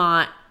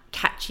smart,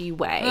 catchy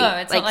way. No,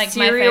 it's like, not like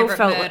My Favorite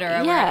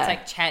Murderer where it's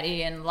like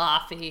chatty and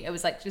laughy. It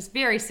was like just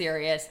very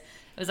serious.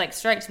 It was like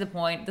straight to the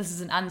point. This is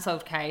an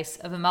unsolved case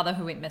of a mother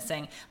who went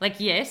missing. Like,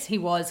 yes, he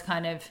was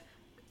kind of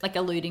like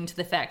alluding to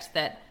the fact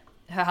that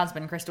her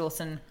husband, Chris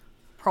Dawson,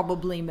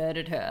 probably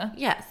murdered her.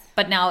 Yes.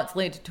 But now it's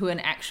led to an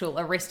actual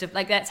arrest of,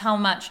 like, that's how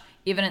much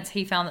evidence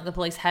he found that the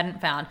police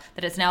hadn't found,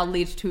 that it's now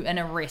led to an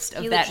arrest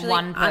of that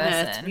one person.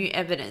 Unearthed new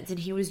evidence, and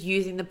he was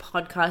using the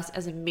podcast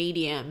as a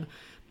medium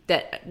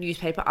that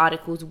newspaper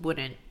articles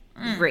wouldn't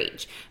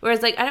reach.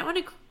 Whereas, like, I don't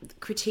want to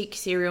critique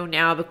Serial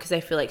now because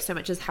I feel like so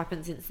much has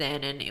happened since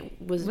then, and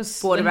it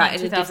was brought about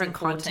in a different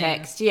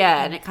context.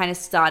 Yeah, and it kind of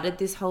started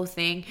this whole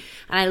thing,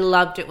 and I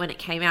loved it when it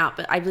came out.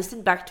 But I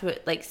listened back to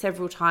it like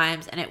several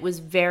times, and it was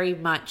very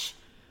much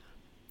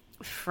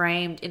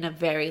framed in a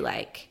very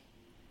like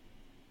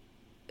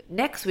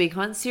next week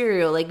on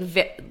Serial, like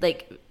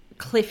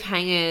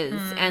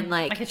cliffhangers and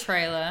like a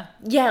trailer.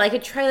 Yeah, like a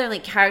trailer, and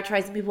like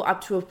characterizing people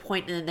up to a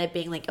point, and then there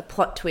being like a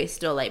plot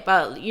twist or like,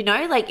 but you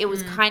know, like it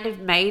was kind of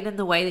made in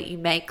the way that you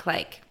make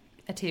like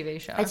a TV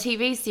show, a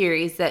TV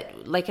series,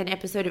 that like an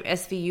episode of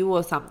SVU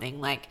or something.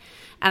 Like,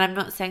 and I'm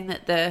not saying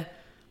that the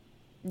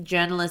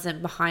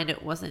journalism behind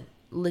it wasn't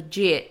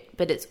legit,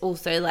 but it's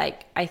also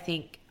like, I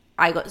think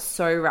I got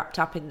so wrapped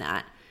up in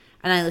that.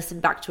 And I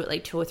listened back to it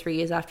like 2 or 3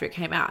 years after it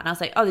came out. And I was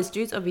like, oh, this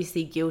dude's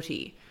obviously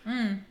guilty.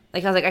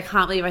 Like, I was like, I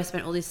can't believe I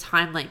spent all this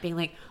time like being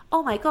like,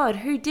 oh my God,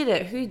 who did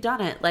it? Who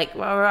done it? Like,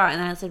 rah, rah. And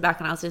then I listened back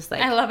and I was just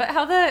like. I love it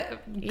how the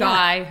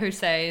guy who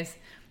says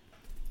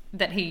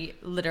that he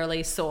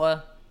literally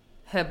saw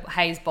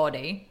Hayes'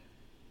 body.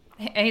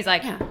 He's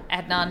like,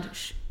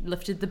 Adnan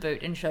lifted the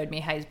boot and showed me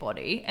Hayes'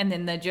 body. And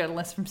then the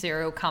journalist from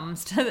Serial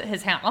comes to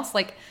his house,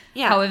 like,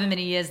 however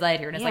many years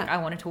later. And it's like, I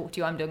want to talk to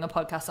you. I'm doing a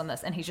podcast on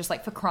this. And he's just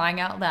like, for crying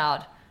out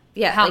loud.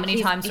 Yeah. How like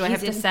many times do I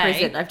have to say?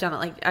 Prison. I've done it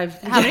like,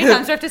 how many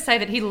times do I have to say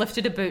that he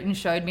lifted a boot and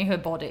showed me her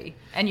body?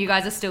 And you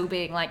guys are still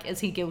being like, is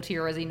he guilty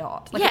or is he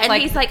not? Like, yeah, and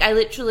like, he's like, I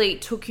literally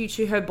took you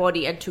to her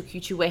body and took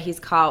you to where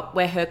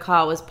her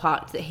car was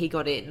parked that he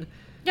got in.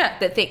 Yeah.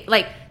 That thing,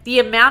 like the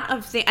amount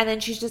of thing, and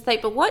then she's just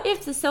like, but what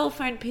if the cell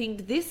phone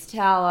pinged this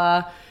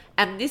tower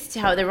and this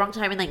tower at the wrong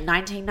time in like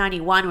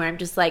 1991, where I'm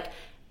just like,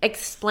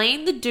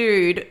 explain the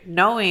dude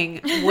knowing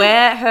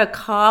where her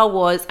car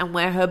was and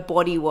where her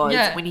body was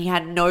when he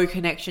had no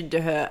connection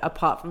to her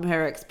apart from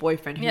her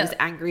ex-boyfriend who was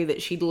angry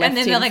that she'd left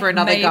him for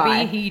another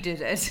guy. Maybe he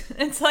did it.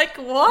 It's like,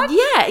 what?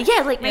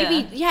 Yeah, like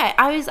maybe,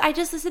 I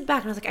just listened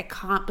back and I was like, I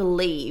can't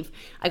believe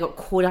I got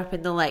caught up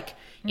in the like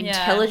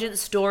intelligent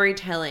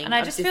storytelling. And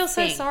I just feel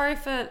so sorry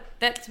for,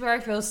 that's where I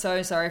feel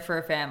so sorry for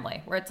a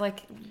family, where it's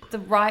like the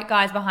right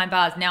guy's behind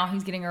bars, now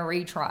he's getting a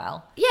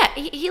retrial. Yeah,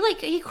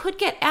 he could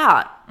get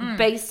out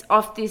based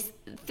off this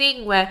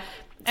thing where...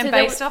 And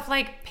based off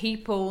like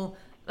people,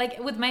 like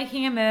with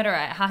Making a Murderer,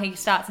 how he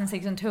starts in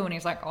season 2 and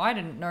he's like, oh, I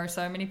didn't know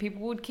so many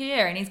people would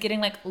care. And he's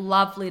getting like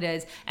love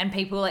letters and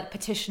people like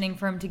petitioning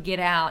for him to get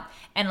out.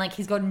 And like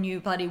he's got a new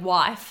bloody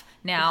wife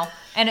now.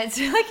 And it's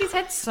like he's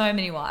had so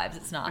many wives.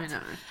 It's nuts. I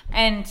know.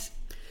 And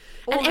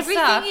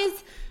everything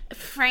is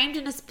framed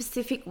in a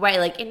specific way.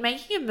 Like in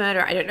Making a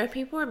Murderer, I don't know if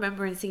people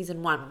remember in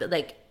season 1, but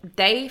like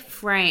they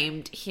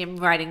framed him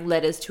writing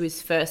letters to his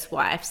first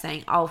wife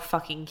saying, I'll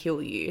fucking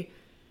kill you,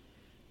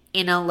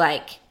 in a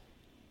like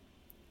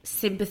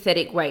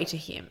sympathetic way to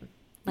him.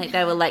 Like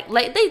they were like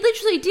they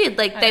literally did.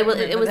 Like they were.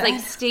 It was like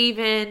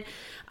Stephen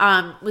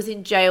was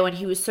in jail and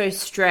he was so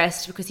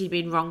stressed because he'd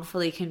been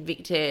wrongfully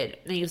convicted,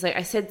 and he was like,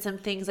 I said some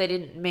things I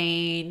didn't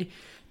mean,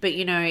 but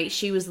you know,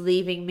 she was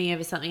leaving me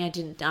over something I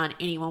didn't done.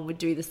 Anyone would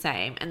do the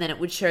same. And then it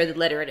would show the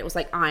letter and it was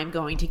like, I'm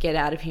going to get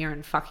out of here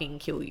and fucking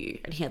kill you.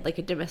 And he had like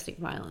a domestic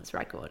violence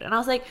record. And I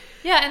was like,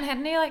 yeah, and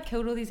hadn't he like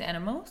killed all these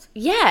animals?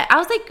 Yeah. I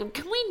was like,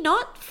 can we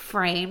not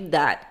frame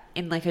that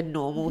in like a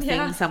normal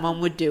thing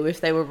someone would do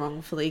if they were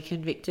wrongfully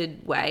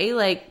convicted way?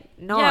 Like,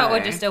 no. Yeah, or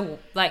just a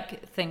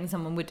like thing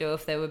someone would do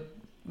if they were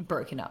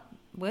broken up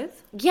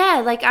with.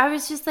 Yeah, like I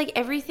was just like,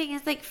 everything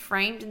is like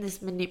framed in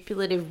this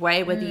manipulative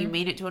way, whether you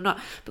mean it to or not,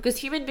 because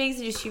human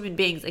beings are just human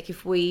beings. Like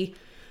if we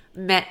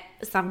met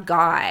some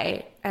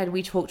guy and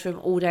we talked to him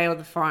all day on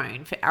the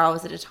phone for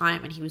hours at a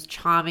time and he was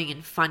charming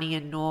and funny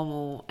and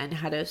normal and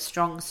had a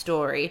strong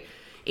story,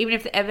 even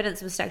if the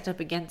evidence was stacked up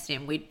against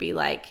him, we'd be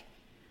like,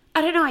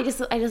 I don't know, I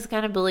just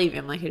kind of believe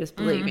him. Like I just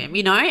believe him,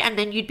 you know? And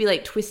then you'd be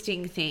like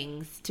twisting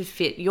things to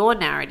fit your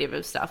narrative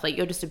of stuff. Like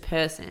you're just a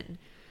person.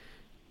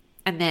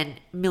 And then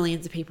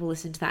millions of people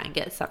listen to that and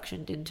get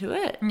suctioned into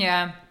it.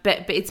 Yeah.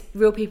 But it's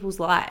real people's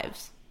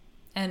lives.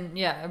 And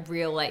yeah, a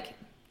real like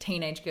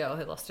teenage girl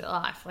who lost her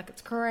life. Like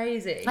it's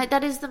crazy. Like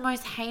that is the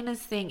most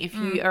heinous thing. If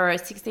you are a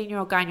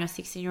 16-year-old guy and your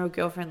 16-year-old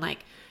girlfriend, like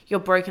you're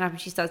broken up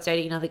and she starts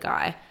dating another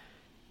guy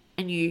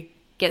and you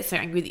get so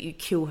angry that you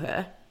kill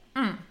her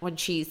when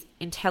she's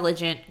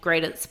intelligent,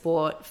 great at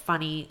sport,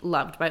 funny,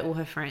 loved by all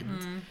her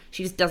friends.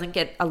 She just doesn't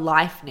get a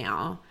life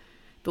now.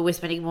 But we're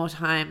spending more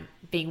time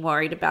being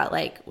worried about,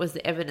 like, was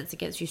the evidence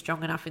against you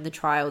strong enough in the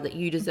trial that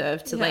you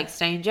deserve to, like,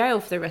 stay in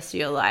jail for the rest of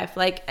your life?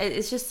 Like,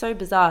 it's just so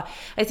bizarre.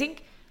 I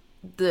think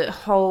the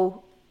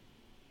whole,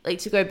 like,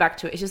 to go back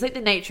to it, it's just, like,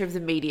 the nature of the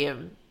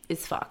medium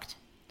is fucked.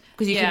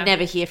 Because you can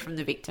never hear from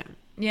the victim.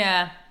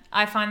 Yeah,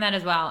 I find that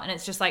as well. And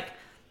it's just, like,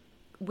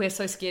 we're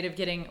so scared of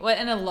getting, well,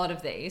 in a lot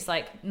of these,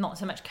 like not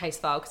so much case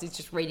file because he's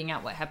just reading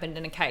out what happened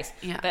in a case,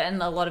 but in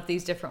a lot of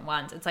these different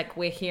ones, it's like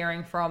we're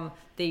hearing from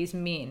these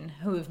men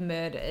who have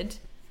murdered,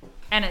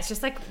 and it's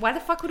just like, why the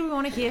fuck would we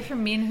want to hear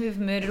from men who've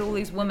murdered all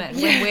these women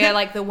when we're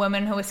like the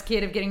women who are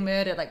scared of getting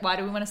murdered? Like, why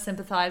do we want to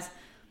sympathize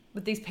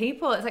with these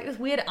people? It's like this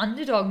weird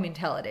underdog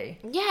mentality.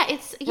 Yeah,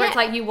 it's where it's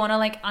like you want to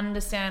like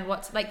understand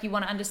what's like, you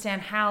want to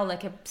understand how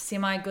like a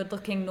semi good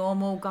looking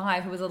normal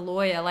guy who was a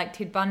lawyer like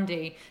Ted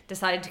Bundy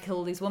decided to kill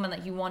all these women.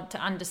 Like you want to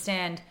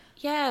understand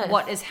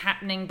what is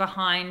happening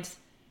behind,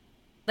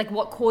 like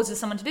what causes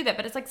someone to do that.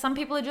 But it's like some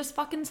people are just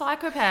fucking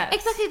psychopaths.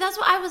 Exactly. That's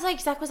what I was like.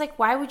 Zach was like,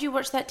 why would you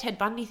watch that Ted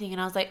Bundy thing? And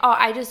I was like, oh,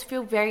 I just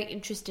feel very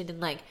interested in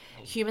like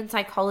human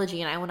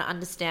psychology, and I want to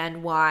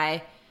understand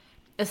why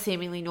a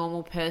seemingly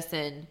normal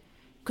person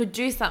could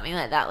do something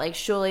like that. Like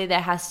surely there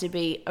has to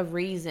be a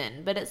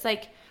reason, but it's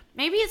like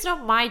maybe it's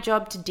not my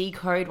job to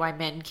decode why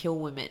men kill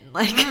women.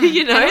 Like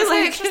you know, also,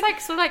 like it's just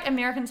like sort of like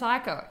American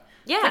Psycho.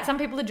 Yeah, like some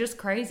people are just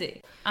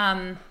crazy.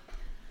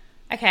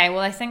 Okay, well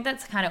I think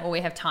that's kind of all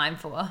we have time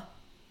for.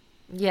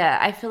 Yeah,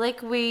 I feel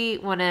like we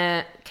want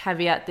to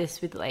caveat this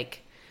with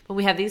like when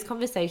we have these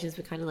conversations,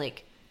 we're kind of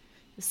like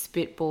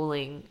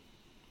spitballing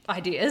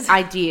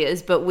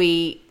ideas, but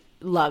we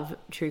love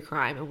true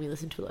crime and we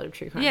listen to a lot of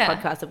true crime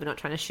podcasts, and we're not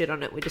trying to shit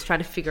on it. We're just trying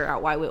to figure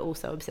out why we're all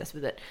so obsessed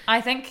with it.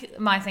 I think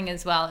my thing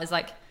as well is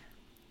like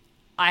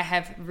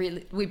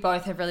we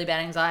both have really bad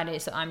anxiety,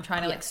 so I'm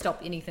trying to like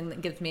stop anything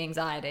that gives me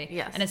anxiety.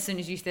 Yes. And as soon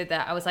as you said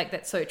that, I was like,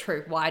 that's so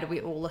true. Why do we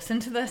all listen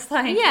to this?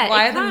 Like,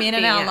 why are the men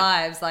in our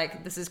lives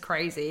like, this is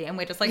crazy? And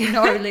we're just like,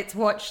 no, let's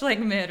watch like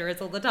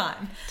murderers all the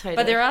time. Totally.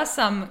 But there are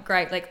some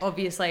great, like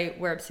obviously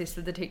we're obsessed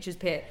with The Teacher's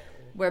Pet.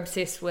 We're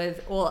obsessed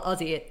with All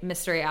Aussie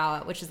Mystery Hour,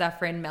 which is our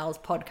friend Mel's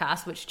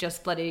podcast, which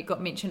just bloody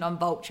got mentioned on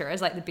Vulture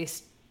as like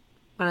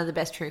one of the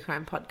best true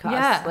crime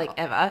podcasts like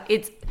ever.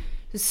 It's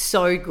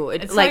so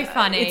good. It's like, so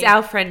funny. It's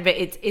our friend, but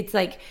it's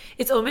like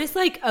it's almost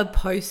like a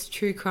post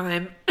true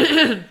crime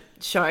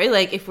show.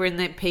 Like if we're in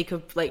the peak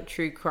of like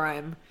true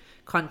crime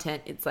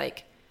content, it's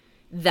like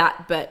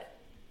that, but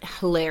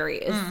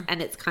hilarious. And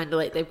it's kind of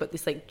like they've got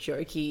this like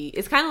jokey.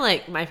 It's kind of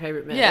like My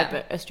Favorite Murder,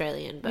 but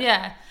Australian. But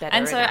better.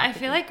 And so I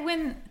feel like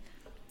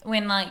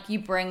when like you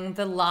bring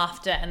the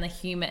laughter and the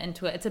humor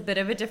into it, it's a bit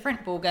of a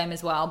different ballgame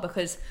as well,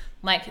 because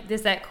like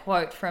there's that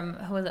quote from,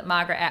 who was it,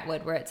 Margaret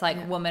Atwood, where it's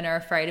like women are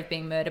afraid of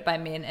being murdered by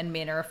men and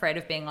men are afraid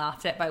of being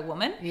laughed at by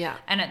women. Yeah.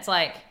 And it's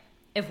like,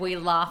 if we're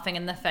laughing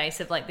in the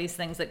face of like these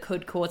things that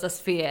could cause us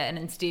fear and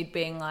instead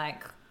being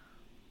like,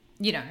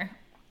 you know.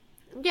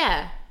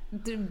 Yeah.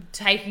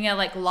 taking a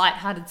like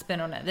lighthearted spin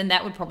on it, then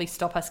that would probably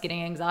stop us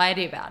getting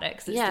anxiety about it,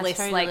 because it's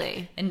less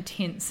like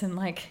intense and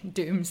like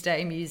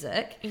doomsday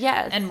music,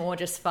 and more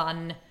just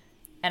fun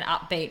and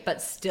upbeat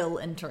but still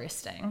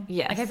interesting.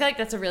 Like I feel like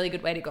that's a really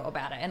good way to go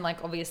about it. And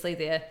like obviously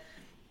they're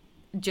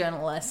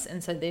journalists,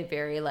 and so they're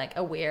very like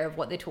aware of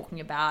what they're talking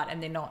about,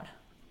 and they're not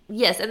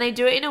and they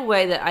do it in a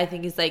way that I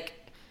think is like,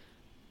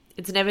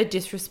 it's never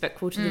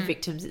disrespectful to the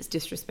victims, it's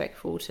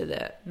disrespectful to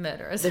the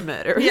murderers.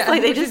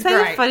 Like they just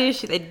say the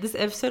funniest shit. They did this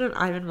episode on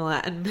Ivan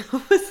Milat, and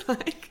Mel was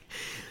like,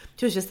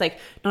 she was just like,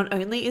 not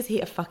only is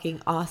he a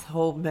fucking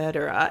asshole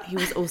murderer, he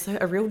was also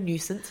a real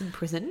nuisance in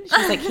prison.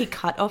 She's like, he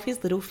cut off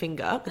his little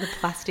finger with a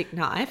plastic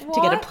knife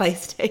to get a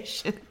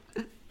PlayStation.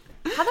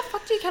 How the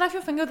fuck do you cut off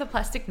your finger with a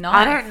plastic knife?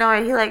 I don't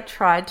know. He like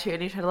tried to,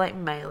 and he tried to like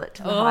mail it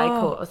to the High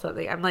Court or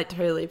something. I'm like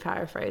totally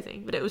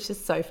paraphrasing, but it was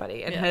just so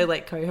funny. And her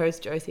like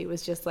co-host Josie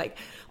was just like,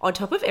 on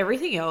top of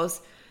everything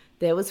else,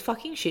 there was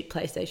fucking shit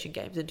PlayStation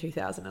games in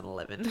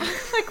 2011.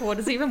 Like, what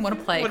does he even want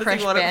to play?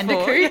 Crash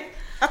Bandicoot?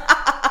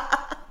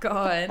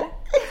 God.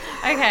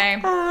 Okay,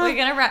 we're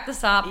gonna wrap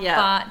this up.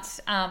 But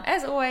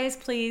as always,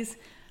 please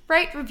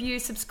rate, review,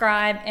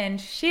 subscribe,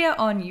 and share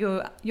on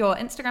your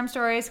Instagram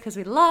stories, because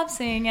we love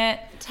seeing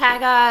it.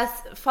 Tag us,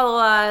 follow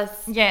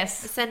us.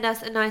 Yes. Send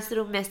us a nice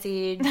little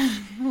message.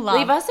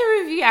 Leave us a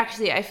review,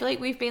 actually. I feel like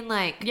we've been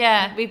like,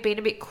 we've been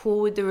a bit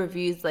cool with the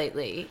reviews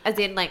lately. As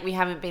in, like, we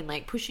haven't been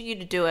like pushing you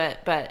to do it,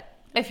 but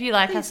if you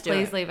like us,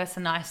 please leave us a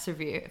nice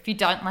review. If you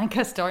don't like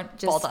us, don't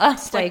bother.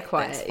 Stay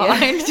quiet.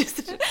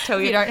 Just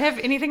tell you. If you don't have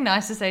anything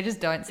nice to say, just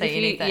don't say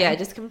anything. Yeah,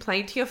 just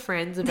complain to your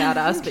friends about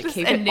us, but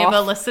keep it never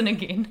off. Listen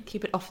again.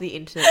 Keep it off the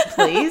internet,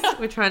 please.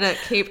 We're trying to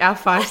keep our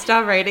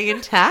 5-star rating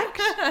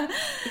intact.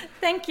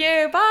 Thank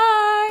you.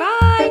 Bye.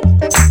 Bye.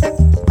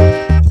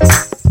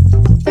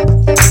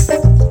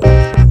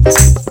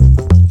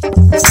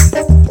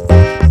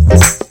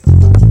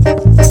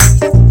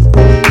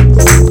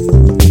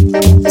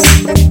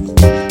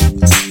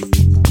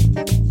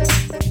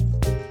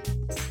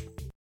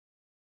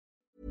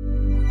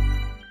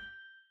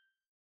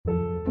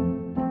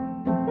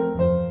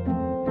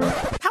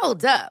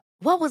 Hold up.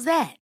 What was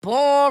that?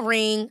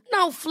 Boring.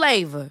 No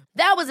flavor.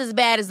 That was as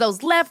bad as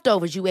those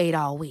leftovers you ate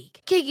all week.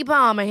 Keke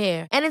Palmer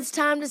here, and it's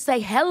time to say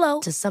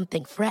hello to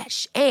something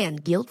fresh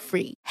and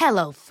guilt-free.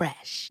 Hello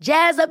Fresh.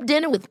 Jazz up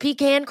dinner with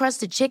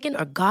pecan-crusted chicken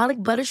or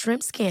garlic butter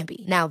shrimp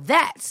scampi. Now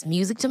that's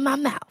music to my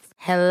mouth.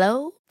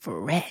 Hello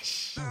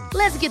Fresh.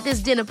 Let's get this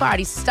dinner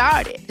party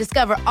started.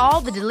 Discover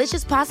all the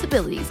delicious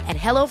possibilities at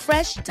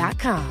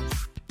hellofresh.com.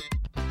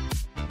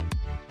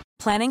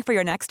 Planning for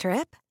your next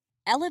trip?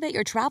 Elevate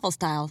your travel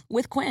style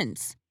with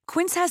Quince.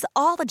 Quince has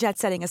all the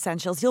jet-setting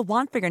essentials you'll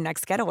want for your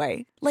next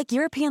getaway, like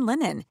European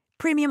linen,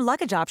 premium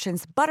luggage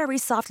options, buttery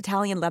soft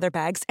Italian leather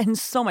bags, and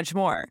so much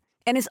more.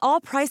 And is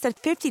all priced at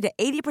 50 to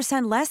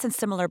 80% less than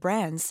similar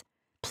brands.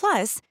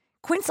 Plus,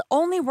 Quince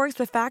only works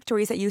with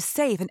factories that use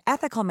safe and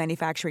ethical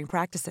manufacturing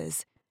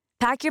practices.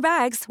 Pack your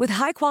bags with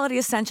high-quality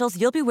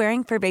essentials you'll be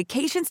wearing for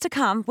vacations to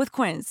come with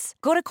Quince.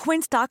 Go to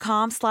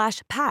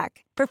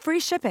quince.com/pack for free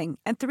shipping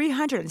and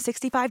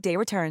 365-day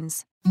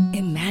returns.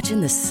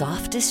 Imagine the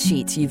softest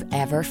sheets you've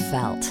ever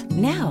felt.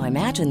 Now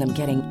imagine them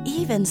getting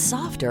even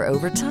softer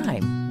over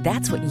time.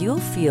 That's what you'll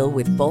feel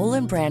with Boll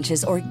 &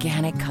 Branch's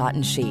organic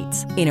cotton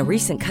sheets. In a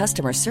recent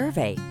customer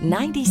survey,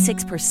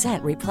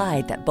 96%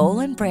 replied that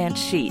Boll & Branch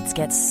sheets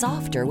get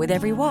softer with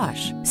every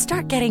wash.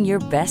 Start getting your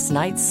best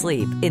night's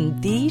sleep in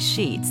these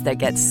sheets that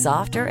get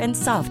softer and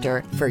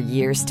softer for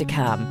years to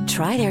come.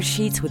 Try their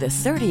sheets with a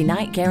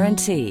 30-night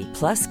guarantee.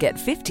 Plus, get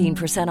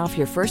 15% off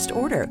your first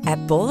order at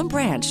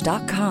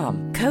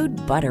bollandbranch.com. Code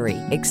BUTTERY.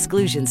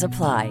 Exclusions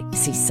apply.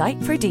 See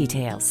site for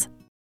details.